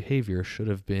anomalous behavior should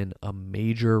have been a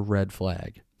major red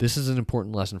flag. This is an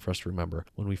important lesson for us to remember.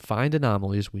 When we find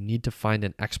anomalies, we need to find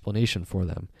an explanation for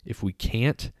them. If we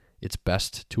can't, it's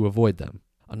best to avoid them.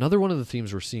 Another one of the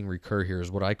themes we're seeing recur here is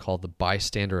what I call the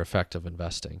bystander effect of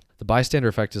investing. The bystander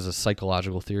effect is a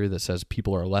psychological theory that says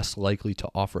people are less likely to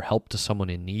offer help to someone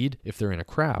in need if they're in a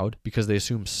crowd because they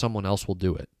assume someone else will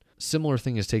do it. Similar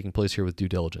thing is taking place here with due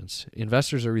diligence.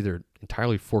 Investors are either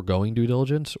entirely foregoing due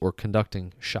diligence or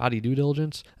conducting shoddy due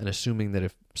diligence and assuming that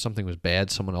if something was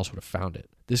bad, someone else would have found it.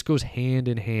 This goes hand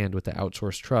in hand with the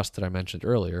outsourced trust that I mentioned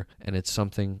earlier, and it's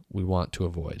something we want to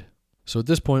avoid. So at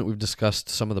this point, we've discussed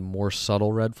some of the more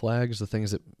subtle red flags, the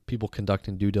things that people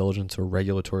conducting due diligence or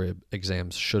regulatory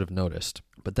exams should have noticed.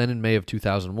 But then in May of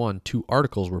 2001, 2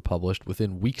 articles were published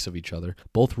within weeks of each other,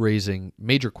 both raising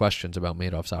major questions about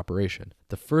Madoff's operation.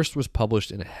 The first was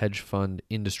published in a hedge fund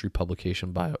industry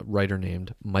publication by a writer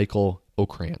named Michael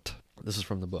Okrant. This is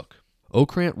from the book.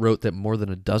 Okrant wrote that more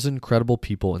than a dozen credible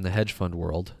people in the hedge fund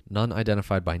world, none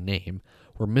identified by name,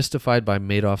 were mystified by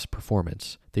Madoff's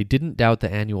performance. They didn't doubt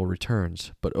the annual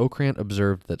returns, but Okrant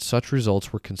observed that such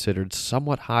results were considered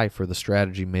somewhat high for the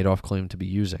strategy Madoff claimed to be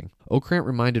using. Okrant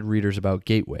reminded readers about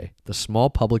Gateway, the small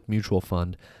public mutual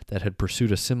fund that had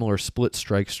pursued a similar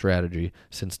split-strike strategy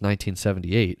since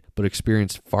 1978, but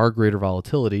experienced far greater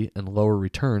volatility and lower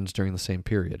returns during the same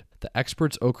period. The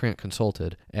experts Okrant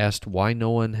consulted asked why no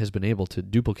one has been able to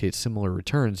duplicate similar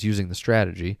returns using the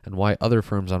strategy and why other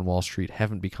firms on Wall Street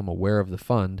haven't become aware of the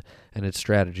fund and its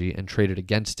strategy and traded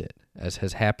against it, as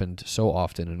has happened so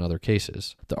often in other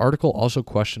cases. The article also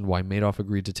questioned why Madoff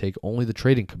agreed to take only the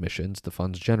trading commissions the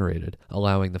funds generated,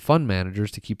 allowing the fund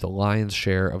managers to keep the lion's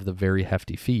share of the very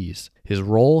hefty fees. His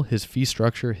role, his fee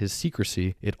structure, his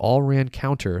secrecy, it all ran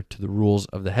counter to the rules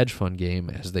of the hedge fund game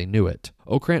as they knew it.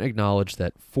 Okrant acknowledged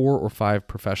that 4 or 5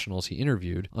 professionals he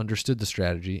interviewed understood the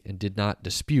strategy and did not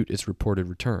dispute its reported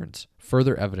returns.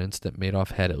 Further evidence that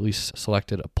Madoff had at least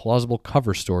selected a plausible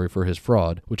cover story for his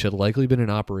fraud, which had likely been in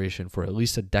operation for at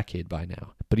least a decade by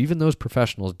now. But even those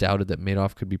professionals doubted that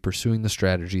Madoff could be pursuing the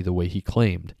strategy the way he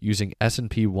claimed, using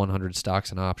S&P 100 stocks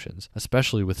and options,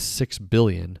 especially with $6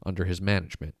 billion under his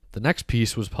management. The next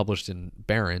piece was published in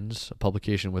Barron's, a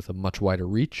publication with a much wider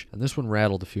reach, and this one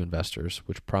rattled a few investors,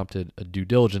 which prompted a due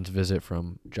diligence visit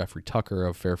from Jeffrey Tucker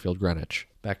of Fairfield Greenwich.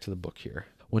 Back to the book here.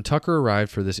 When Tucker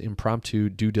arrived for this impromptu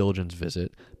due diligence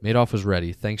visit, Madoff was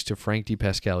ready thanks to Frank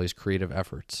DePascali's creative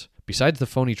efforts. Besides the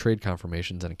phony trade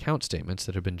confirmations and account statements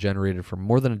that had been generated for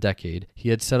more than a decade, he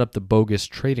had set up the bogus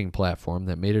trading platform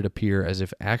that made it appear as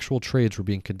if actual trades were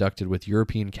being conducted with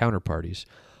European counterparties,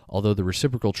 although the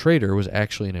reciprocal trader was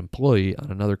actually an employee on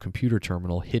another computer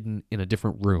terminal hidden in a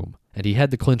different room. And he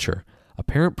had the clincher,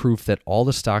 apparent proof that all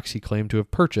the stocks he claimed to have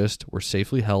purchased were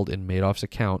safely held in Madoff's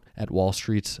account at Wall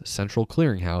Street's central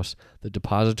clearinghouse, the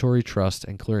Depository Trust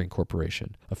and Clearing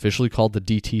Corporation, officially called the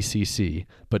DTCC,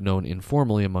 but known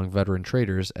informally among veteran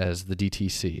traders as the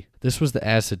DTC. This was the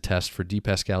acid test for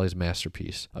DePascali's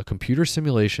masterpiece, a computer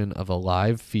simulation of a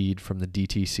live feed from the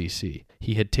DTCC.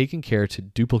 He had taken care to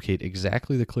duplicate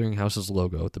exactly the clearinghouse's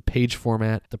logo, the page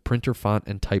format, the printer font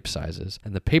and type sizes,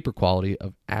 and the paper quality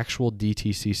of actual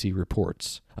DTCC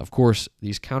reports. Of course,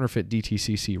 these counterfeit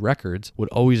DTCC records would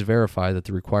always verify that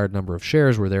the required number of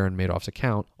shares were there in Madoff's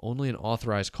account. Only an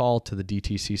authorized call to the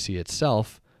DTCC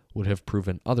itself would have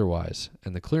proven otherwise,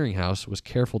 and the clearinghouse was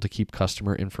careful to keep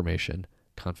customer information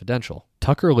confidential.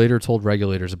 Tucker later told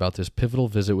regulators about this pivotal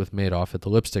visit with Madoff at the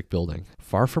Lipstick Building.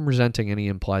 Far from resenting any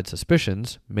implied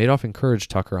suspicions, Madoff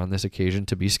encouraged Tucker on this occasion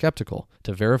to be skeptical,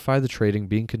 to verify the trading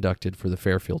being conducted for the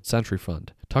Fairfield Century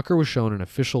Fund. Tucker was shown an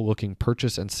official-looking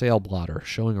purchase and sale blotter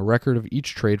showing a record of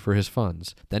each trade for his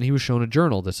funds. Then he was shown a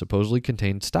journal that supposedly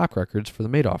contained stock records for the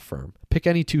Madoff firm. "Pick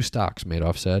any two stocks,"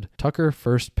 Madoff said. Tucker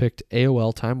first picked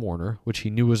AOL Time Warner, which he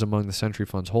knew was among the Century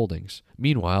Fund's holdings.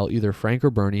 Meanwhile, either Frank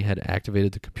or Bernie had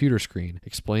activated the computer screen,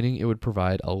 explaining it would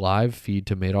provide a live feed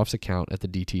to Madoff's account at the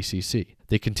DTCC.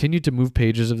 They continued to move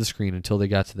pages of the screen until they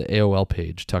got to the AOL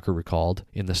page, Tucker recalled.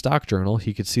 In the stock journal,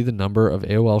 he could see the number of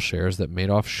AOL shares that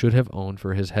Madoff should have owned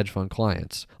for his hedge fund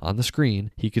clients. On the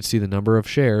screen, he could see the number of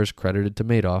shares credited to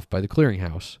Madoff by the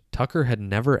clearinghouse. Tucker had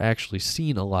never actually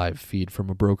seen a live feed from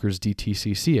a broker's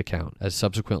DTCC account, as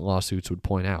subsequent lawsuits would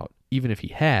point out. Even if he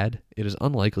had, it is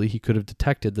unlikely he could have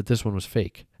detected that this one was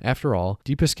fake. After all,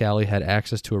 DePascali had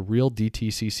access to a real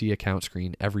DTCC account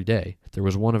screen every day. There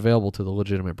was one available to the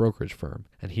legitimate brokerage firm,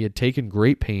 and he had taken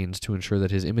great pains to ensure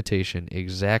that his imitation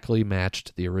exactly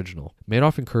matched the original.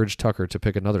 Madoff encouraged Tucker to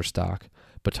pick another stock,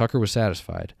 but Tucker was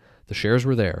satisfied. The shares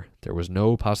were there. There was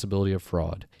no possibility of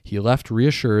fraud. He left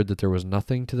reassured that there was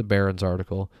nothing to the Barron's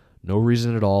article, no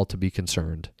reason at all to be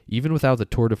concerned. Even without the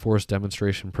tour de force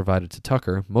demonstration provided to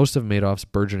Tucker, most of Madoff's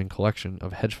burgeoning collection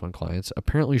of hedge fund clients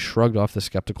apparently shrugged off the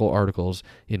skeptical articles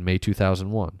in May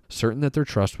 2001, certain that their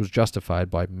trust was justified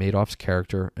by Madoff's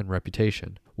character and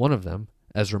reputation. One of them,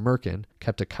 Ezra Merkin,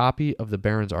 kept a copy of the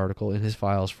Barron's article in his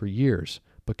files for years,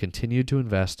 but continued to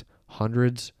invest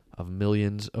hundreds of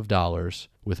millions of dollars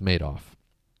with Madoff.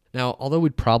 Now, although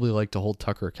we'd probably like to hold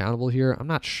Tucker accountable here, I'm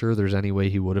not sure there's any way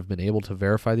he would have been able to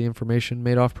verify the information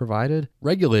Madoff provided.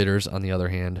 Regulators, on the other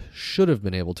hand, should have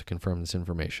been able to confirm this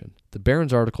information. The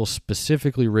Barron's article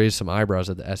specifically raised some eyebrows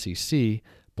at the SEC,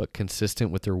 but consistent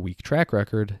with their weak track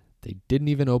record, they didn't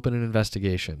even open an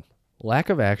investigation. Lack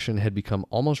of action had become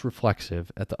almost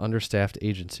reflexive at the understaffed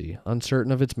agency,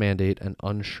 uncertain of its mandate and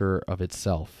unsure of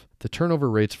itself. The turnover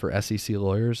rates for SEC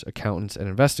lawyers, accountants, and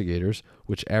investigators,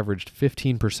 which averaged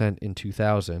 15% in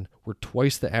 2000, were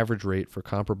twice the average rate for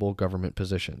comparable government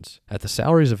positions. At the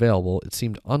salaries available, it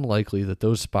seemed unlikely that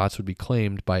those spots would be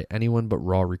claimed by anyone but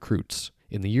raw recruits.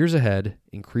 In the years ahead,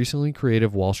 increasingly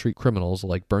creative Wall Street criminals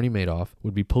like Bernie Madoff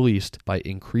would be policed by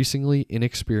increasingly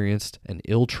inexperienced and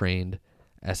ill-trained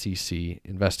SEC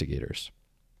investigators.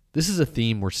 This is a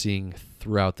theme we're seeing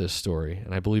throughout this story,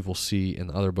 and I believe we'll see in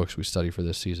the other books we study for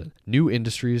this season. New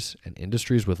industries and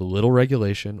industries with little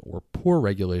regulation or poor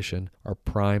regulation are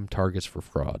prime targets for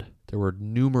fraud. There were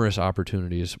numerous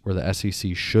opportunities where the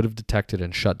SEC should have detected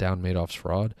and shut down Madoff's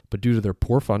fraud, but due to their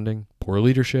poor funding, poor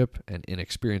leadership, and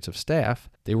inexperience of staff,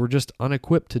 they were just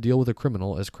unequipped to deal with a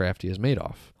criminal as crafty as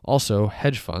Madoff. Also,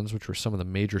 hedge funds, which were some of the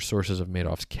major sources of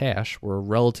Madoff's cash, were a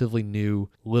relatively new,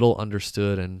 little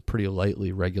understood, and pretty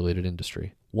lightly regulated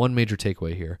industry. One major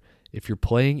takeaway here: if you're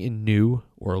playing in new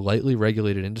or lightly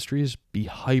regulated industries, be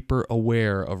hyper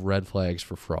aware of red flags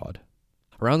for fraud.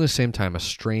 Around the same time, a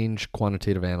strange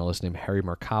quantitative analyst named Harry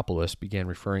Markopoulos began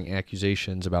referring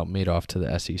accusations about Madoff to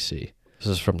the SEC. This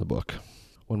is from the book.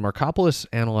 When Markopoulos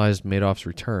analyzed Madoff's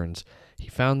returns, he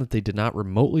found that they did not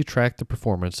remotely track the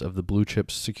performance of the blue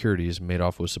chip securities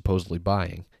Madoff was supposedly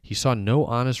buying. He saw no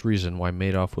honest reason why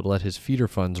Madoff would let his feeder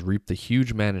funds reap the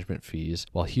huge management fees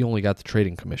while he only got the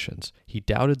trading commissions. He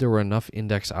doubted there were enough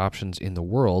index options in the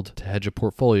world to hedge a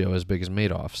portfolio as big as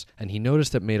Madoff's, and he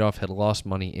noticed that Madoff had lost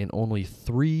money in only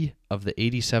 3 of the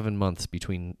 87 months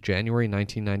between January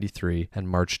 1993 and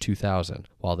March 2000,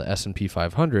 while the S&P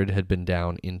 500 had been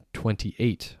down in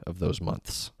 28 of those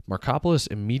months. Markopoulos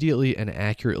immediately and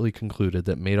accurately concluded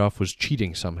that Madoff was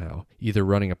cheating somehow, either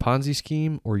running a Ponzi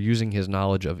scheme or using his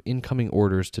knowledge of incoming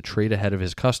orders to trade ahead of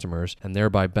his customers and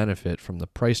thereby benefit from the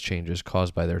price changes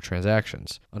caused by their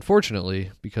transactions.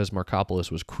 Unfortunately, because Markopoulos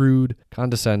was crude,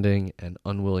 condescending, and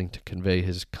unwilling to convey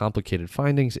his complicated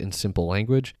findings in simple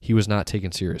language, he was not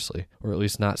taken seriously, or at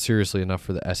least not seriously enough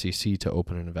for the SEC to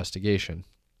open an investigation.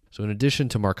 So in addition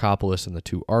to Markopoulos and the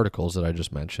 2 articles that I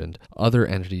just mentioned, other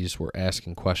entities were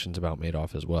asking questions about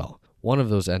Madoff as well. One of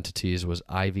those entities was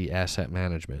Ivy Asset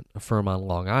Management, a firm on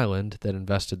Long Island that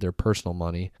invested their personal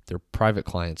money, their private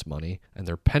clients' money, and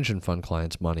their pension fund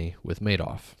clients' money with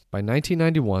Madoff. By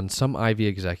 1991, some Ivy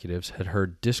executives had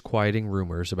heard disquieting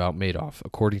rumors about Madoff,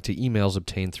 according to emails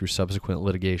obtained through subsequent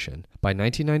litigation. By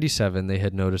 1997, they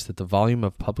had noticed that the volume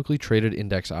of publicly traded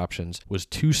index options was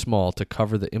too small to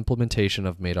cover the implementation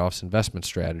of Madoff's investment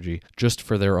strategy just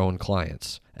for their own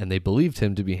clients, and they believed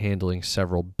him to be handling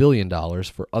several $1 billion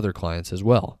for other clients as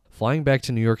well. Flying back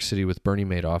to New York City with Bernie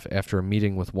Madoff after a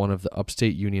meeting with one of the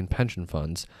upstate Union pension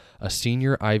funds, a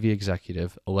senior Ivy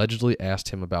executive allegedly asked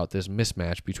him about this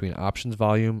mismatch between options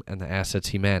volume and the assets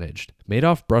he managed.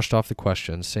 Madoff brushed off the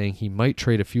question, saying he might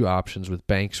trade a few options with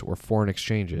banks or foreign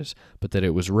exchanges, but that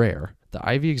it was rare. The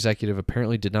Ivy executive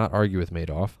apparently did not argue with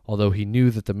Madoff, although he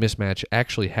knew that the mismatch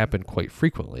actually happened quite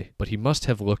frequently, but he must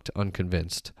have looked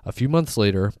unconvinced. A few months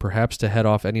later, perhaps to head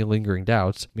off any lingering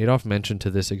doubts, Madoff mentioned to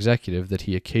this executive that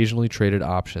he occasionally traded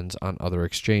options on other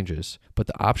exchanges, but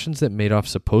the options that Madoff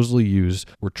supposedly used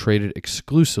were traded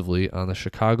exclusively on the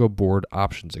Chicago Board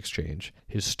Options Exchange.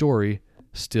 His story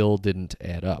still didn't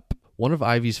add up. One of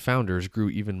Ivy's founders grew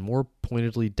even more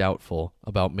pointedly doubtful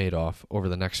about Madoff over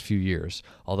the next few years,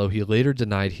 although he later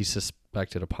denied he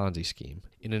suspected a Ponzi scheme.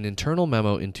 In an internal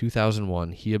memo in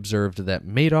 2001, he observed that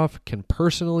Madoff can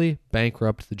personally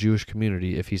bankrupt the Jewish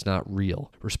community if he's not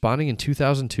real. Responding in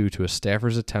 2002 to a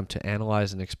staffer's attempt to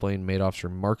analyze and explain Madoff's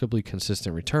remarkably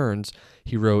consistent returns,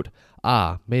 he wrote,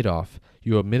 Madoff,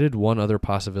 you omitted one other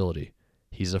possibility.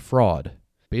 He's a fraud.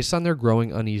 Based on their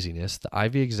growing uneasiness, the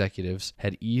Ivy executives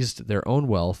had eased their own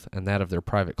wealth and that of their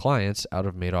private clients out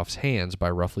of Madoff's hands by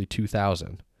roughly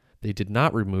 $2,000. They did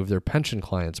not remove their pension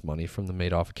clients' money from the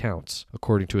Madoff accounts,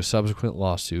 according to a subsequent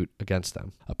lawsuit against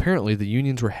them. Apparently, the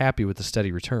unions were happy with the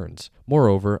steady returns.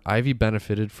 Moreover, Ivy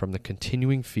benefited from the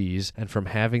continuing fees and from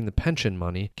having the pension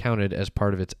money counted as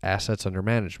part of its assets under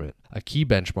management, a key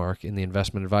benchmark in the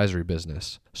investment advisory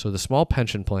business. So the small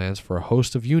pension plans for a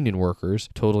host of union workers,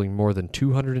 totaling more than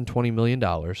 $220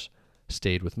 million,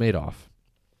 stayed with Madoff.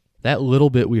 That little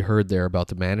bit we heard there about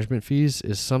the management fees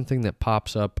is something that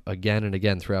pops up again and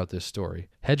again throughout this story.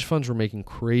 Hedge funds were making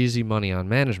crazy money on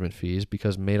management fees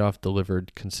because Madoff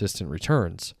delivered consistent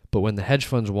returns. But when the hedge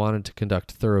funds wanted to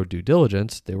conduct thorough due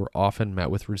diligence, they were often met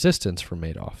with resistance from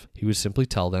Madoff. He would simply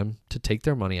tell them to take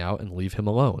their money out and leave him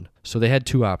alone. So they had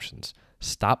two options: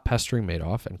 stop pestering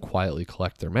Madoff and quietly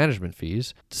collect their management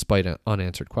fees, despite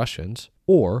unanswered questions,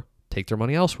 or take their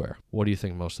money elsewhere. What do you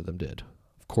think most of them did?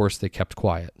 Of course, they kept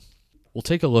quiet. We'll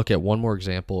take a look at one more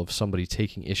example of somebody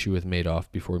taking issue with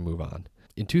Madoff before we move on.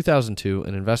 In 2002,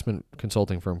 an investment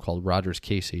consulting firm called Rogers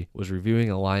Casey was reviewing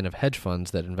a line of hedge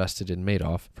funds that invested in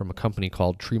Madoff from a company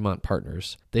called Tremont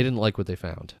Partners. They didn't like what they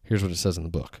found. Here's what it says in the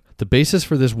book. The basis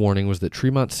for this warning was that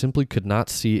Tremont simply could not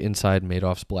see inside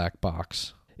Madoff's black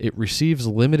box. It receives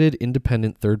limited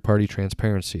independent third-party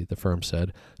transparency, the firm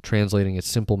said, translating its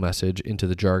simple message into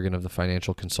the jargon of the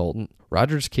financial consultant.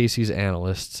 Rogers Casey's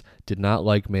analysts did not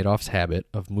like Madoff's habit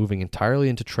of moving entirely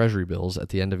into treasury bills at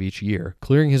the end of each year,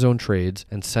 clearing his own trades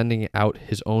and sending out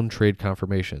his own trade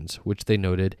confirmations, which they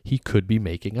noted he could be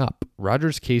making up.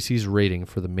 Rogers Casey's rating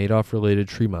for the Madoff-related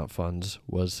Tremont funds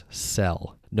was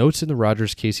sell. Notes in the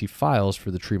Rogers Casey files for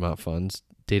the Tremont funds,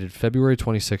 dated February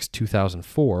 26,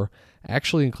 2004,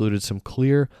 actually included some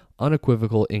clear,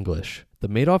 unequivocal English. The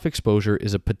Madoff exposure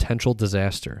is a potential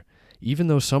disaster. Even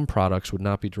though some products would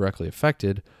not be directly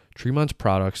affected, Tremont's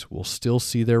products will still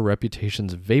see their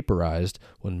reputations vaporized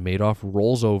when Madoff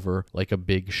rolls over like a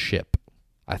big ship.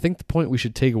 I think the point we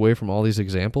should take away from all these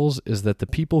examples is that the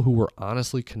people who were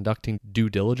honestly conducting due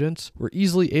diligence were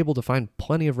easily able to find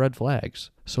plenty of red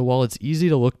flags. So while it's easy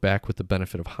to look back with the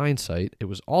benefit of hindsight, it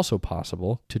was also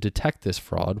possible to detect this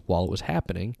fraud while it was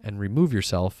happening and remove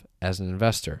yourself as an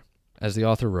investor. As the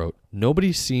author wrote,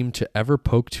 nobody seemed to ever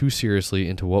poke too seriously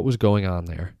into what was going on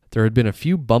there. There had been a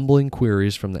few bumbling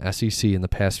queries from the SEC in the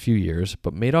past few years,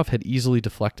 but Madoff had easily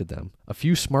deflected them. A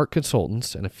few smart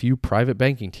consultants and a few private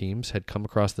banking teams had come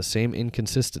across the same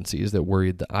inconsistencies that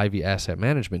worried the Ivy Asset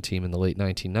Management team in the late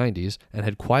 1990s and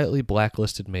had quietly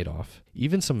blacklisted Madoff.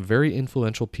 Even some very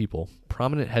influential people,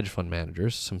 prominent hedge fund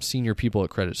managers, some senior people at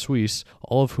Credit Suisse,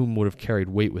 all of whom would have carried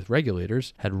weight with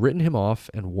regulators, had written him off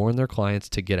and warned their clients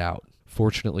to get out.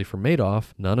 Fortunately for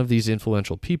Madoff, none of these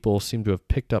influential people seem to have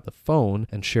picked up the phone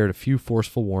and shared a few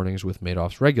forceful warnings with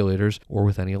Madoff's regulators or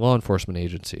with any law enforcement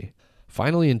agency.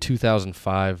 Finally, in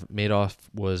 2005, Madoff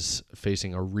was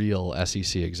facing a real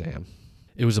SEC exam.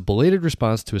 It was a belated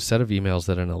response to a set of emails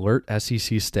that an alert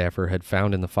SEC staffer had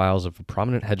found in the files of a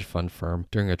prominent hedge fund firm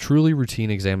during a truly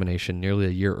routine examination nearly a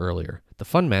year earlier. The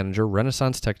fund manager,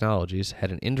 Renaissance Technologies,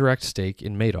 had an indirect stake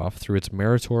in Madoff through its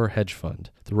Meritor hedge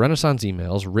fund. The Renaissance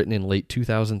emails, written in late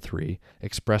 2003,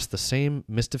 expressed the same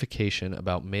mystification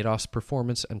about Madoff's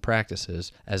performance and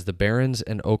practices as the Barron's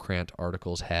and Okrant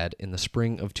articles had in the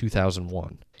spring of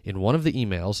 2001. In one of the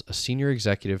emails, a senior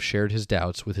executive shared his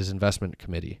doubts with his investment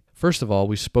committee. First of all,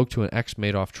 we spoke to an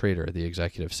ex-Madoff trader, the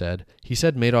executive said. He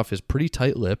said Madoff is pretty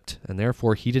tight-lipped, and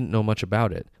therefore he didn't know much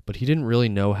about it, but he didn't really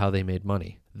know how they made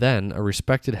money. Then, a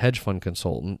respected hedge fund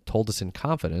consultant told us in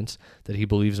confidence that he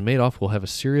believes Madoff will have a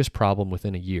serious problem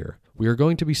within a year. We are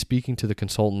going to be speaking to the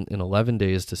consultant in 11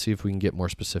 days to see if we can get more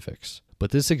specifics.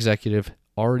 But this executive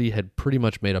already had pretty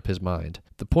much made up his mind.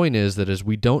 The point is that as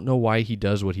we don't know why he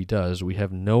does what he does, we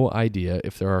have no idea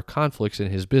if there are conflicts in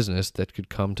his business that could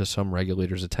come to some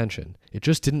regulator's attention. It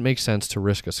just didn't make sense to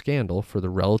risk a scandal for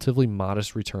the relatively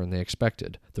modest return they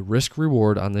expected. The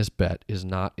risk-reward on this bet is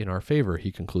not in our favor,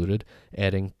 he concluded,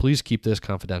 adding, "Please keep this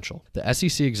confidential." The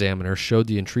SEC examiner showed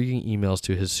the intriguing emails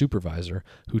to his supervisor,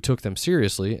 who took them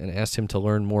seriously and asked him to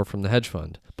learn more from the hedge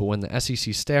fund. But when the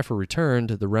SEC staffer returned,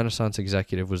 the Renaissance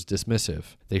executive was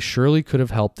dismissive. They surely could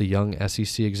have helped the young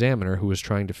SEC examiner who was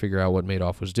trying to figure out what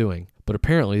Madoff was doing. But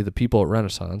apparently, the people at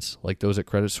Renaissance, like those at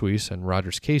Credit Suisse and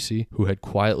Rogers Casey, who had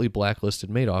quietly blacklisted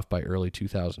Madoff by early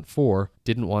 2004,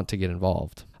 didn't want to get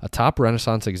involved. A top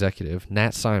Renaissance executive,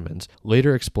 Nat Simons,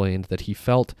 later explained that he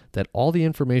felt that all the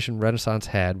information Renaissance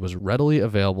had was readily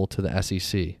available to the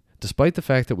SEC. Despite the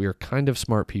fact that we are kind of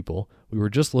smart people, we were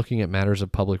just looking at matters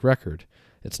of public record.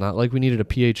 It's not like we needed a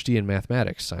PhD in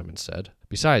mathematics, Simons said.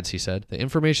 Besides, he said, the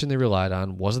information they relied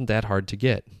on wasn't that hard to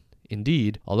get.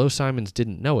 Indeed, although Simons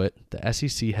didn't know it, the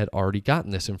SEC had already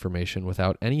gotten this information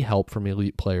without any help from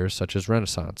elite players such as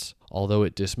Renaissance. Although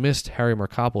it dismissed Harry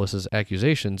Markopoulos's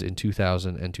accusations in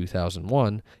 2000 and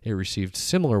 2001, it received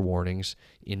similar warnings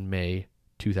in May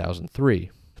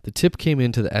 2003. The tip came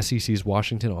into the SEC's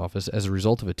Washington office as a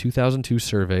result of a 2002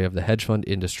 survey of the hedge fund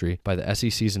industry by the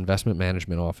SEC's Investment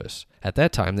Management Office. At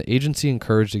that time, the agency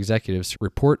encouraged executives to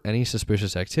report any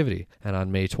suspicious activity, and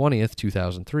on May 20th,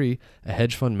 2003, a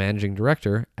hedge fund managing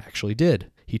director actually did.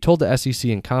 He told the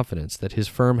SEC in confidence that his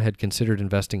firm had considered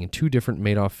investing in 2 different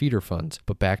Madoff feeder funds,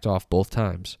 but backed off both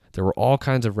times. There were all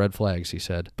kinds of red flags, he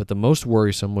said, but the most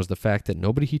worrisome was the fact that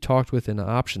nobody he talked with in the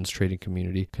options trading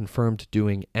community confirmed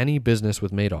doing any business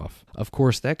with Madoff. Of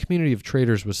course, that community of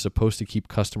traders was supposed to keep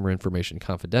customer information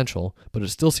confidential, but it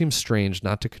still seems strange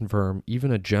not to confirm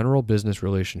even a general business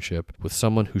relationship with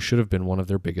someone who should have been one of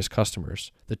their biggest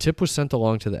customers. The tip was sent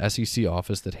along to the SEC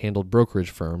office that handled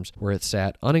brokerage firms, where it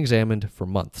sat unexamined for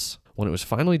months. When it was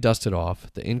finally dusted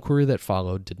off, the inquiry that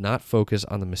followed did not focus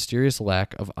on the mysterious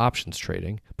lack of options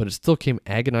trading, but it still came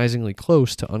agonizingly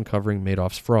close to uncovering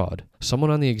Madoff's fraud.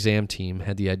 Someone on the exam team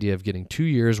had the idea of getting 2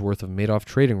 years' worth of Madoff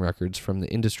trading records from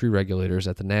the industry regulators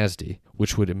at the NASD,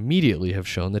 which would immediately have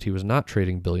shown that he was not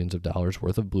trading billions of dollars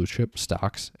worth of blue-chip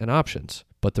stocks and options.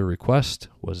 But the request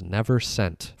was never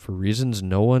sent, for reasons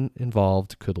no one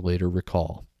involved could later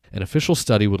recall. An official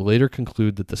study would later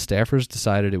conclude that the staffers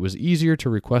decided it was easier to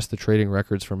request the trading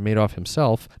records from Madoff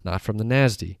himself, not from the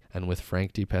NASD, and with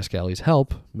Frank DePascali's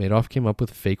help, Madoff came up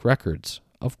with fake records.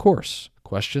 Of course,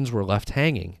 questions were left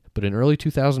hanging, but in early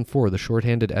 2004, the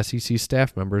shorthanded SEC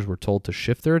staff members were told to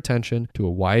shift their attention to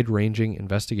a wide-ranging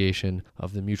investigation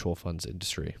of the mutual funds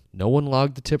industry. No one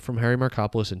logged the tip from Harry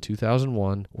Markopoulos in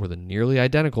 2001 or the nearly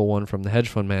identical one from the hedge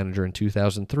fund manager in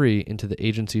 2003 into the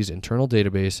agency's internal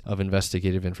database of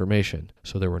investigative information.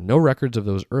 So there were no records of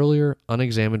those earlier,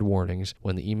 unexamined warnings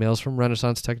when the emails from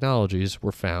Renaissance Technologies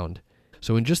were found.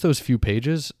 So in just those few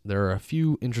pages, there are a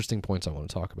few interesting points I want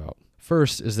to talk about.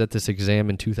 First is that this exam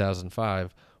in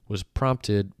 2005 was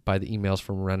prompted by the emails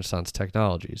from Renaissance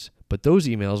Technologies. But those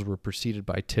emails were preceded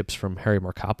by tips from Harry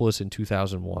Markopoulos in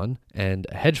 2001 and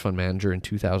a hedge fund manager in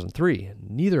 2003,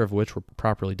 neither of which were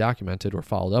properly documented or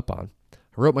followed up on. I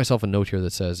wrote myself a note here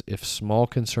that says, if small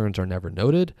concerns are never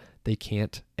noted, they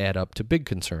can't add up to big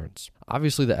concerns.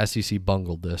 Obviously, the SEC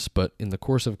bungled this, but in the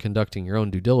course of conducting your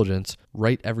own due diligence,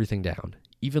 write everything down.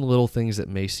 Even little things that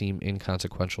may seem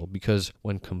inconsequential, because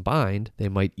when combined, they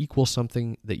might equal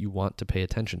something that you want to pay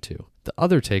attention to. The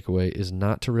other takeaway is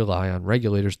not to rely on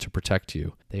regulators to protect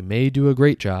you. They may do a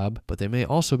great job, but they may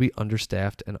also be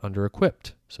understaffed and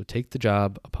under-equipped. So take the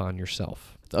job upon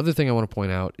yourself. The other thing I want to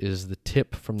point out is the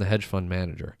tip from the hedge fund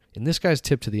manager. In this guy's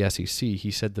tip to the SEC,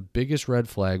 he said the biggest red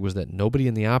flag was that nobody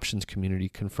in the options community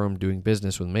confirmed doing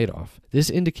business with Madoff. This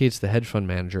indicates the hedge fund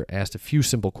manager asked a few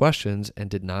simple questions and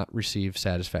did not receive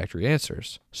satisfactory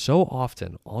answers. So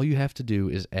often, all you have to do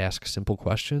is ask simple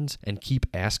questions and keep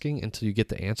asking until you get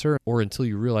the answer or until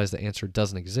you realize the answer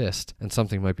doesn't exist and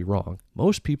something might be wrong.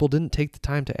 Most people didn't take the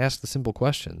time to ask the simple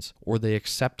questions, or they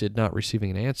accepted not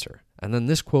receiving an answer. And then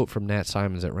this quote from Nat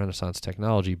Simons at Renaissance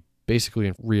Technology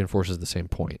basically reinforces the same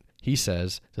point. He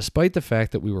says, despite the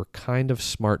fact that we were kind of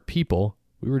smart people,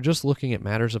 we were just looking at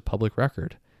matters of public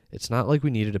record. It's not like we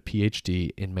needed a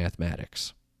PhD in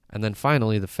mathematics. And then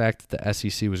finally, the fact that the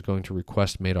SEC was going to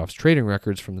request Madoff's trading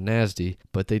records from the NASD,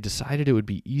 but they decided it would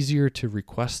be easier to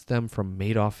request them from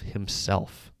Madoff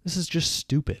himself. This is just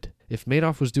stupid. If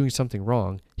Madoff was doing something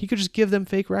wrong, he could just give them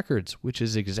fake records, which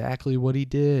is exactly what he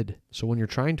did. So when you're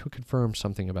trying to confirm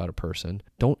something about a person,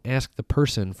 don't ask the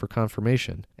person for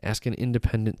confirmation. Ask an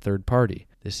independent third party.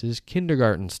 This is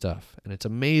kindergarten stuff, and it's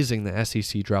amazing the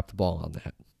SEC dropped the ball on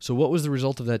that. So what was the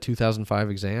result of that 2005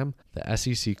 exam? The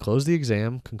SEC closed the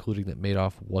exam, concluding that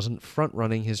Madoff wasn't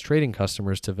front-running his trading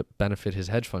customers to benefit his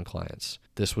hedge fund clients.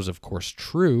 This was, of course,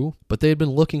 true, but they had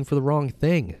been looking for the wrong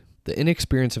thing. The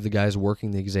inexperience of the guys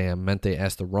working the exam meant they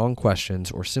asked the wrong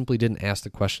questions or simply didn't ask the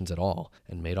questions at all,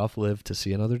 and Madoff lived to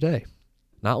see another day.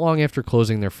 Not long after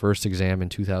closing their first exam in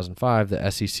 2005, the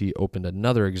SEC opened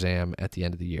another exam at the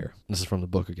end of the year. This is from the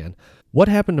book again. What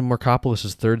happened to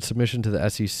Markopoulos's third submission to the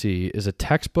SEC is a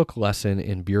textbook lesson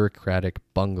in bureaucratic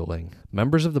bungling.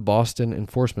 Members of the Boston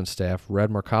enforcement staff read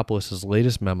Markopoulos's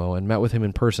latest memo and met with him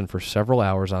in person for several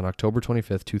hours on October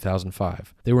 25,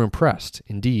 2005. They were impressed,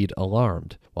 indeed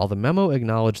alarmed. While the memo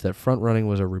acknowledged that front-running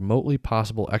was a remotely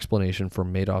possible explanation for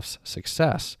Madoff's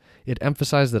success, it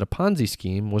emphasized that a Ponzi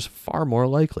scheme was far more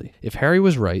likely. If Harry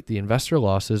was right, the investor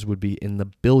losses would be in the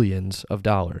billions of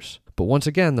dollars. But once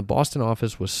again, the Boston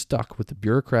office was stuck with the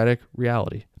bureaucratic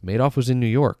reality. Madoff was in New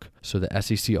York, so the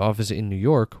SEC office in New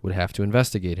York would have to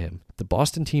investigate him. The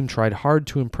Boston team tried hard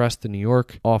to impress the New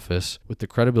York office with the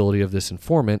credibility of this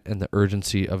informant and the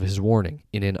urgency of his warning.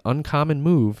 In an uncommon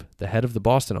move, the head of the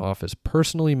Boston office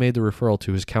personally made the referral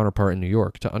to his counterpart in New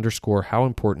York to underscore how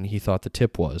important he thought the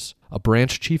tip was. A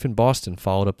branch chief in Boston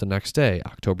followed up the next day,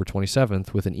 October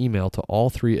 27th, with an email to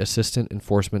all 3 assistant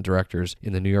enforcement directors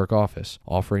in the New York office,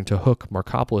 offering to hook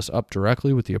Markopoulos up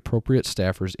directly with the appropriate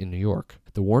staffers in New York.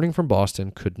 The warning from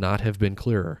Boston could not have been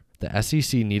clearer. The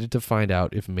SEC needed to find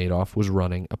out if Madoff was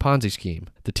running a Ponzi scheme.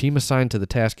 The team assigned to the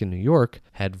task in New York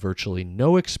had virtually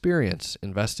no experience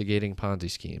investigating Ponzi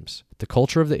schemes. The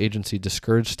culture of the agency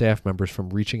discouraged staff members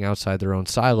from reaching outside their own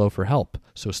silo for help,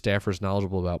 so staffers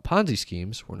knowledgeable about Ponzi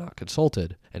schemes were not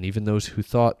consulted, and even those who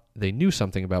thought they knew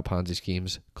something about Ponzi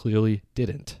schemes clearly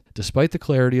didn't. Despite the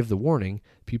clarity of the warning,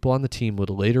 people on the team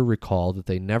would later recall that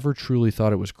they never truly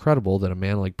thought it was credible that a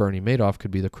man like Bernie Madoff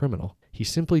could be the criminal. He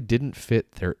simply didn't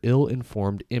fit their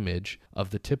ill-informed image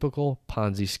of the typical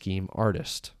Ponzi scheme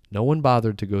artist. No one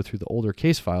bothered to go through the older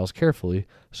case files carefully,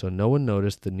 so no one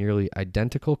noticed the nearly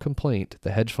identical complaint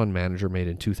the hedge fund manager made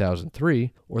in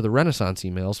 2003 or the Renaissance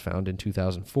emails found in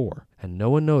 2004. And no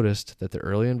one noticed that the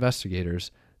early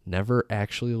investigators never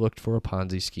actually looked for a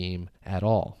Ponzi scheme at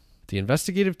all. The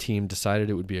investigative team decided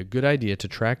it would be a good idea to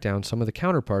track down some of the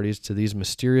counterparties to these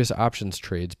mysterious options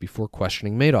trades before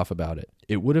questioning Madoff about it.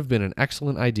 It would have been an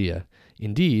excellent idea.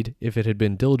 Indeed, if it had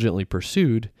been diligently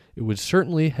pursued, it would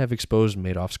certainly have exposed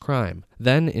Madoff's crime.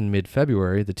 Then, in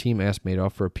mid-February, the team asked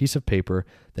Madoff for a piece of paper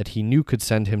that he knew could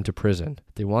send him to prison.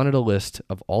 They wanted a list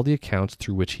of all the accounts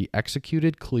through which he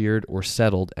executed, cleared, or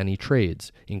settled any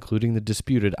trades, including the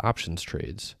disputed options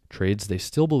trades. Trades they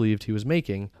still believed he was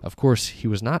making. Of course, he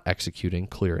was not executing,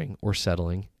 clearing, or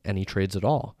settling any trades at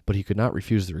all, but he could not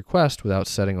refuse the request without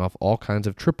setting off all kinds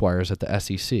of tripwires at the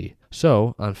SEC.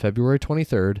 So, on February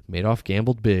 23rd, Madoff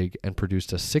gambled big and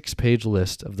produced a 6-page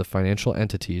list of the financial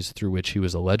entities through which he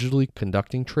was allegedly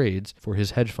conducting trades for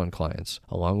his hedge fund clients,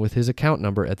 along with his account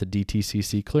number at the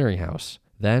DTCC clearinghouse.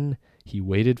 Then, he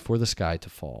waited for the sky to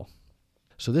fall.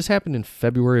 So this happened in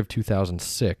February of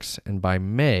 2006, and by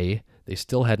May, they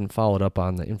still hadn't followed up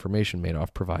on the information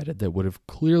Madoff provided that would have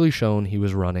clearly shown he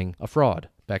was running a fraud.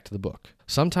 Back to the book.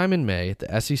 Sometime in May,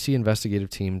 the SEC investigative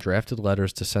team drafted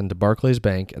letters to send to Barclays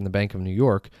Bank and the Bank of New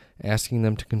York, asking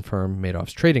them to confirm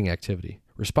Madoff's trading activity.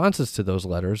 Responses to those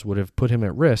letters would have put him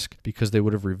at risk because they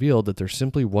would have revealed that there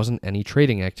simply wasn't any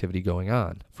trading activity going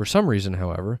on. For some reason,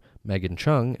 however, Megan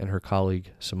Chung and her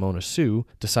colleague Simona Sue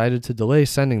decided to delay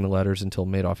sending the letters until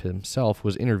Madoff himself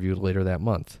was interviewed later that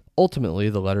month. Ultimately,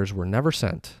 the letters were never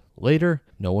sent. Later,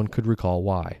 no one could recall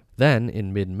why. Then,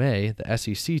 in mid-May, the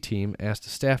SEC team asked a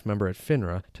staff member at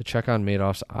FINRA to check on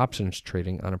Madoff's options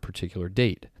trading on a particular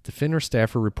date. The FINRA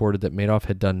staffer reported that Madoff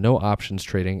had done no options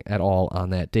trading at all on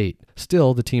that date.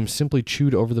 Still, the team simply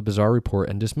chewed over the bizarre report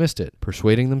and dismissed it,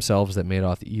 persuading themselves that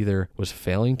Madoff either was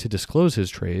failing to disclose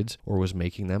his trades or was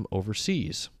making them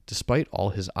overseas. Despite all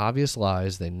his obvious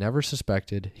lies, they never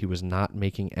suspected he was not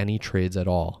making any trades at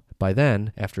all. By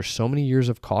then, after so many years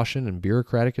of caution and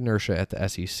bureaucratic inertia at the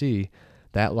SEC,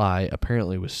 that lie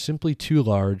apparently was simply too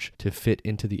large to fit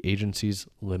into the agency's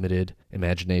limited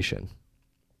imagination.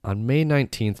 On May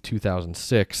 19,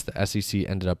 2006, the SEC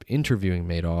ended up interviewing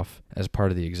Madoff as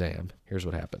part of the exam. Here's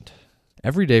what happened.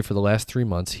 Every day for the last 3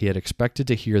 months, he had expected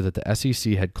to hear that the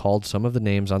SEC had called some of the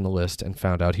names on the list and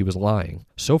found out he was lying.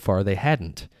 So far, they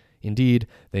hadn't. Indeed,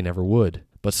 they never would.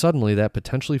 But suddenly, that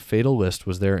potentially fatal list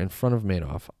was there in front of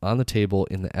Madoff, on the table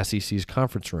in the SEC's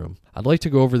conference room. I'd like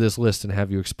to go over this list and have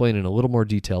you explain in a little more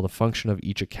detail the function of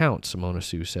each account, Simona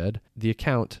Sue said. The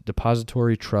account,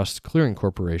 Depository Trust Clearing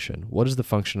Corporation. What is the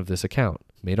function of this account?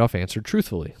 Madoff answered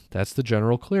truthfully. That's the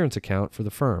general clearance account for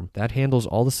the firm. That handles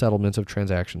all the settlements of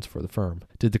transactions for the firm.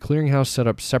 Did the clearinghouse set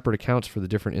up separate accounts for the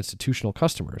different institutional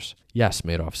customers? Yes,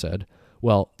 Madoff said.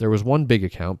 Well, there was one big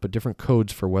account, but different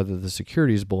codes for whether the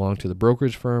securities belong to the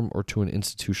brokerage firm or to an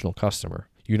institutional customer.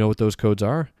 You know what those codes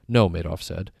are? No, Madoff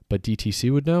said. But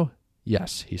DTC would know?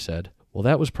 Yes, he said. Well,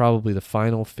 that was probably the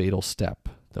final fatal step,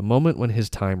 the moment when his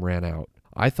time ran out.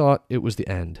 I thought it was the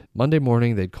end. Monday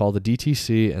morning, they'd call the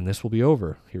DTC and this will be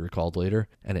over, he recalled later,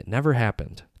 and it never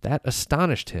happened. That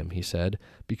astonished him, he said,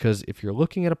 because if you're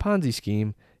looking at a Ponzi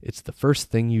scheme, it's the first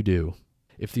thing you do.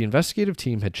 If the investigative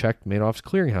team had checked Madoff's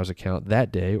clearinghouse account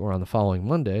that day or on the following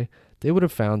Monday, they would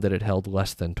have found that it held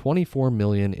less than $24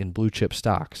 million in blue-chip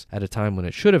stocks at a time when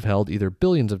it should have held either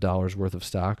billions of dollars worth of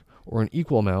stock or an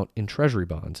equal amount in treasury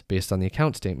bonds based on the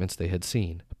account statements they had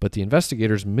seen. But the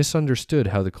investigators misunderstood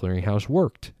how the clearinghouse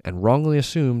worked and wrongly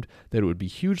assumed that it would be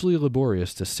hugely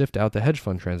laborious to sift out the hedge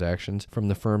fund transactions from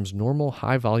the firm's normal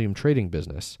high-volume trading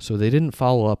business, so they didn't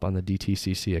follow up on the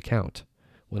DTCC account.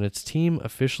 When its team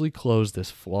officially closed this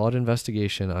flawed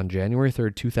investigation on January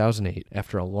 3, 2008,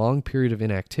 after a long period of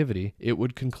inactivity, it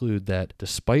would conclude that,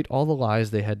 despite all the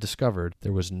lies they had discovered,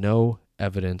 there was no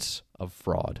evidence of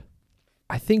fraud.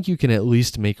 I think you can at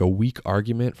least make a weak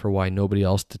argument for why nobody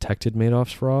else detected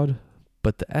Madoff's fraud,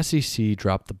 but the SEC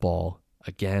dropped the ball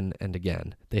again and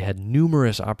again. They had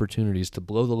numerous opportunities to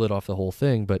blow the lid off the whole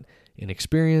thing, but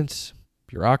inexperience,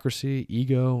 bureaucracy,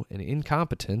 ego, and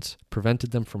incompetence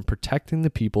prevented them from protecting the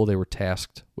people they were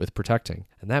tasked with protecting.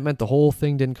 And that meant the whole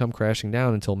thing didn't come crashing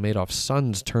down until Madoff's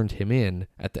sons turned him in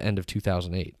at the end of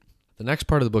 2008. The next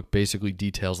part of the book basically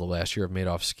details the last year of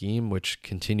Madoff's scheme, which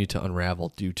continued to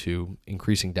unravel due to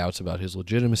increasing doubts about his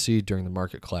legitimacy during the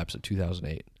market collapse of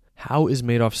 2008. How is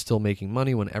Madoff still making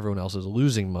money when everyone else is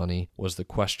losing money was the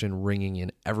question ringing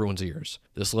in everyone's ears.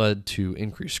 This led to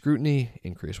increased scrutiny,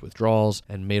 increased withdrawals,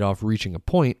 and Madoff reaching a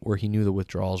point where he knew the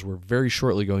withdrawals were very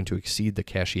shortly going to exceed the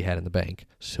cash he had in the bank.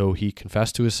 So he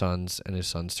confessed to his sons, and his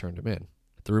sons turned him in.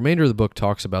 The remainder of the book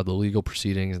talks about the legal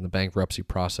proceedings and the bankruptcy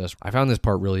process. I found this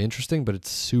part really interesting, but it's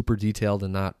super detailed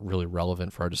and not really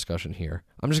relevant for our discussion here.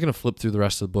 I'm just going to flip through the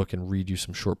rest of the book and read you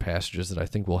some short passages that I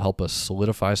think will help us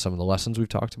solidify some of the lessons we've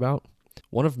talked about.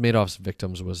 One of Madoff's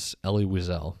victims was Elie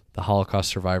Wiesel, the Holocaust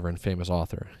survivor and famous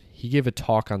author. He gave a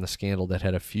talk on the scandal that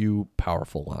had a few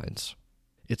powerful lines.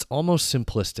 It's almost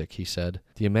simplistic, he said.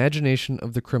 The imagination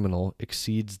of the criminal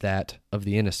exceeds that of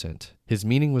the innocent. His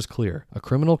meaning was clear. A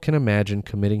criminal can imagine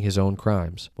committing his own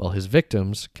crimes, while his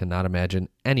victims cannot imagine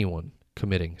anyone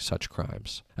committing such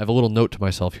crimes. I have a little note to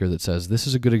myself here that says, this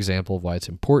is a good example of why it's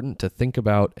important to think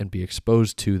about and be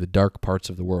exposed to the dark parts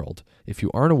of the world. If you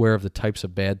aren't aware of the types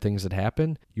of bad things that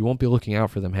happen, you won't be looking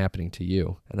out for them happening to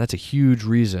you. And that's a huge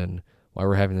reason why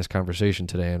we're having this conversation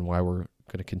today and why we're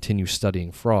going to continue studying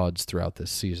frauds throughout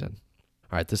this season.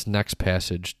 All right, this next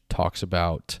passage talks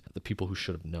about the people who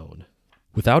should have known.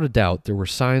 Without a doubt, there were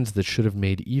signs that should have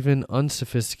made even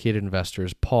unsophisticated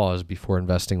investors pause before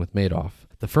investing with Madoff.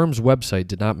 The firm's website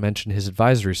did not mention his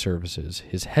advisory services,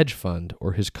 his hedge fund,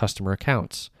 or his customer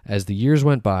accounts. As the years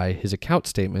went by, his account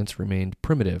statements remained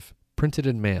primitive, printed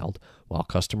and mailed, while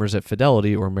customers at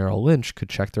Fidelity or Merrill Lynch could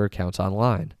check their accounts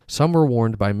online. Some were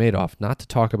warned by Madoff not to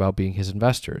talk about being his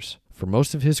investors. For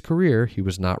most of his career, he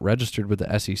was not registered with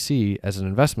the SEC as an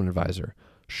investment advisor,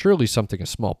 surely something a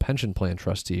small pension plan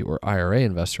trustee or IRA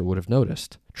investor would have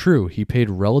noticed. True, he paid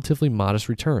relatively modest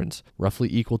returns, roughly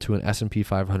equal to an S&P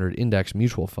 500 index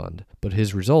mutual fund, but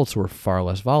his results were far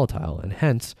less volatile and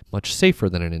hence much safer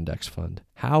than an index fund.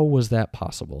 How was that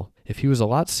possible? If he was a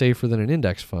lot safer than an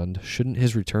index fund, shouldn't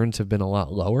his returns have been a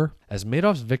lot lower? As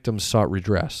Madoff's victims sought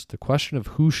redress, the question of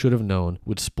who should have known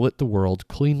would split the world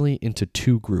cleanly into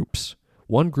two groups.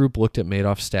 One group looked at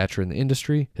Madoff's stature in the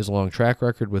industry, his long track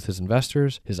record with his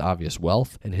investors, his obvious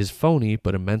wealth, and his phony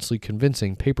but immensely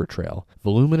convincing paper trail,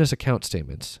 voluminous account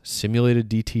statements, simulated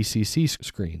DTCC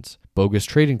screens, bogus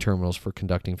trading terminals for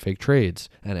conducting fake trades,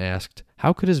 and asked,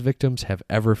 how could his victims have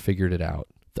ever figured it out?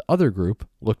 The other group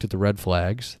looked at the red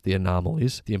flags, the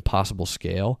anomalies, the impossible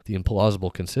scale, the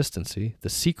implausible consistency, the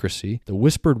secrecy, the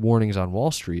whispered warnings on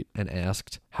Wall Street, and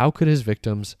asked, how could his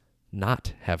victims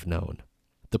not have known?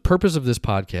 The purpose of this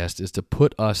podcast is to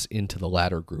put us into the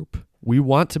latter group. We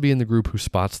want to be in the group who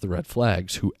spots the red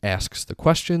flags, who asks the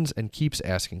questions and keeps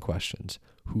asking questions,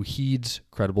 who heeds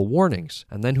credible warnings,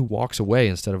 and then who walks away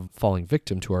instead of falling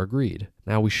victim to our greed.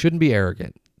 Now, we shouldn't be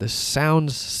arrogant. This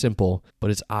sounds simple,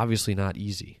 but it's obviously not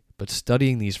easy. But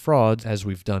studying these frauds, as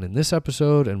we've done in this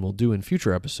episode and will do in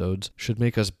future episodes, should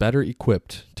make us better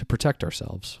equipped to protect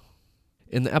ourselves.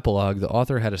 In the epilogue, the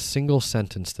author had a single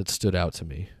sentence that stood out to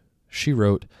me. She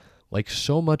wrote, Like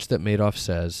so much that Madoff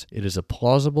says, it is a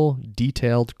plausible,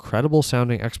 detailed,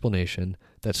 credible-sounding explanation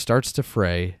that starts to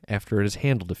fray after it is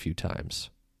handled a few times.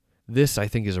 This, I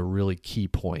think, is a really key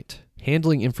point.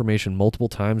 Handling information multiple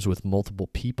times with multiple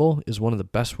people is one of the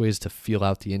best ways to feel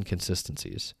out the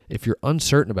inconsistencies. If you're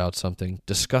uncertain about something,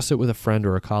 discuss it with a friend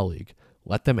or a colleague.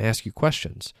 Let them ask you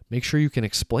questions. Make sure you can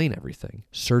explain everything.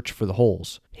 Search for the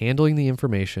holes. Handling the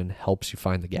information helps you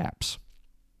find the gaps.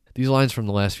 These lines from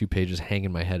the last few pages hang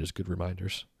in my head as good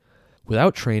reminders.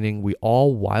 Without training, we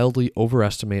all wildly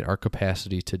overestimate our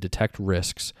capacity to detect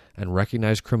risks and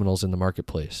recognize criminals in the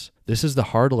marketplace. This is the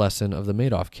hard lesson of the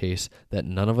Madoff case that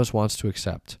none of us wants to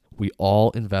accept. We all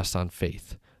invest on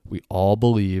faith. We all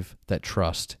believe that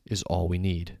trust is all we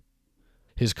need.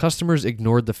 His customers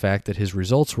ignored the fact that his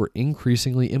results were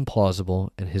increasingly implausible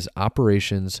and his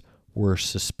operations were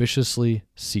suspiciously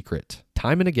secret.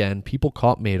 Time and again, people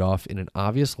caught Madoff in an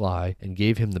obvious lie and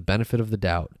gave him the benefit of the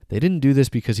doubt. They didn't do this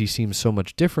because he seemed so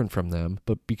much different from them,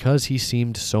 but because he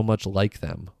seemed so much like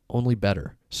them, only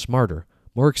better, smarter,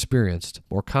 more experienced,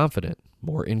 more confident,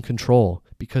 more in control.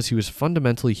 Because he was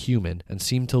fundamentally human and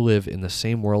seemed to live in the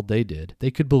same world they did,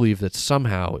 they could believe that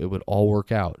somehow it would all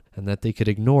work out and that they could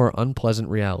ignore unpleasant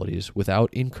realities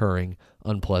without incurring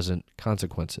unpleasant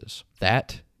consequences.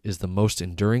 That is the most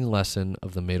enduring lesson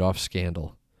of the Madoff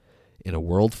scandal. In a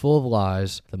world full of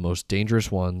lies, the most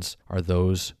dangerous ones are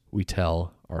those we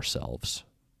tell ourselves.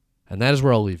 And that is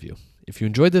where I'll leave you. If you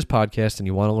enjoyed this podcast and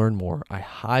you want to learn more, I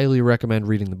highly recommend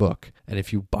reading the book. And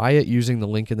if you buy it using the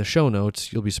link in the show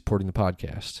notes, you'll be supporting the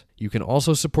podcast. You can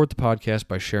also support the podcast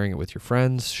by sharing it with your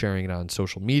friends, sharing it on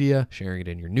social media, sharing it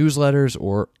in your newsletters,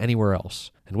 or anywhere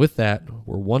else. And with that,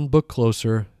 we're one book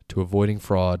closer to avoiding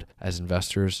fraud as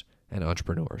investors and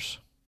entrepreneurs.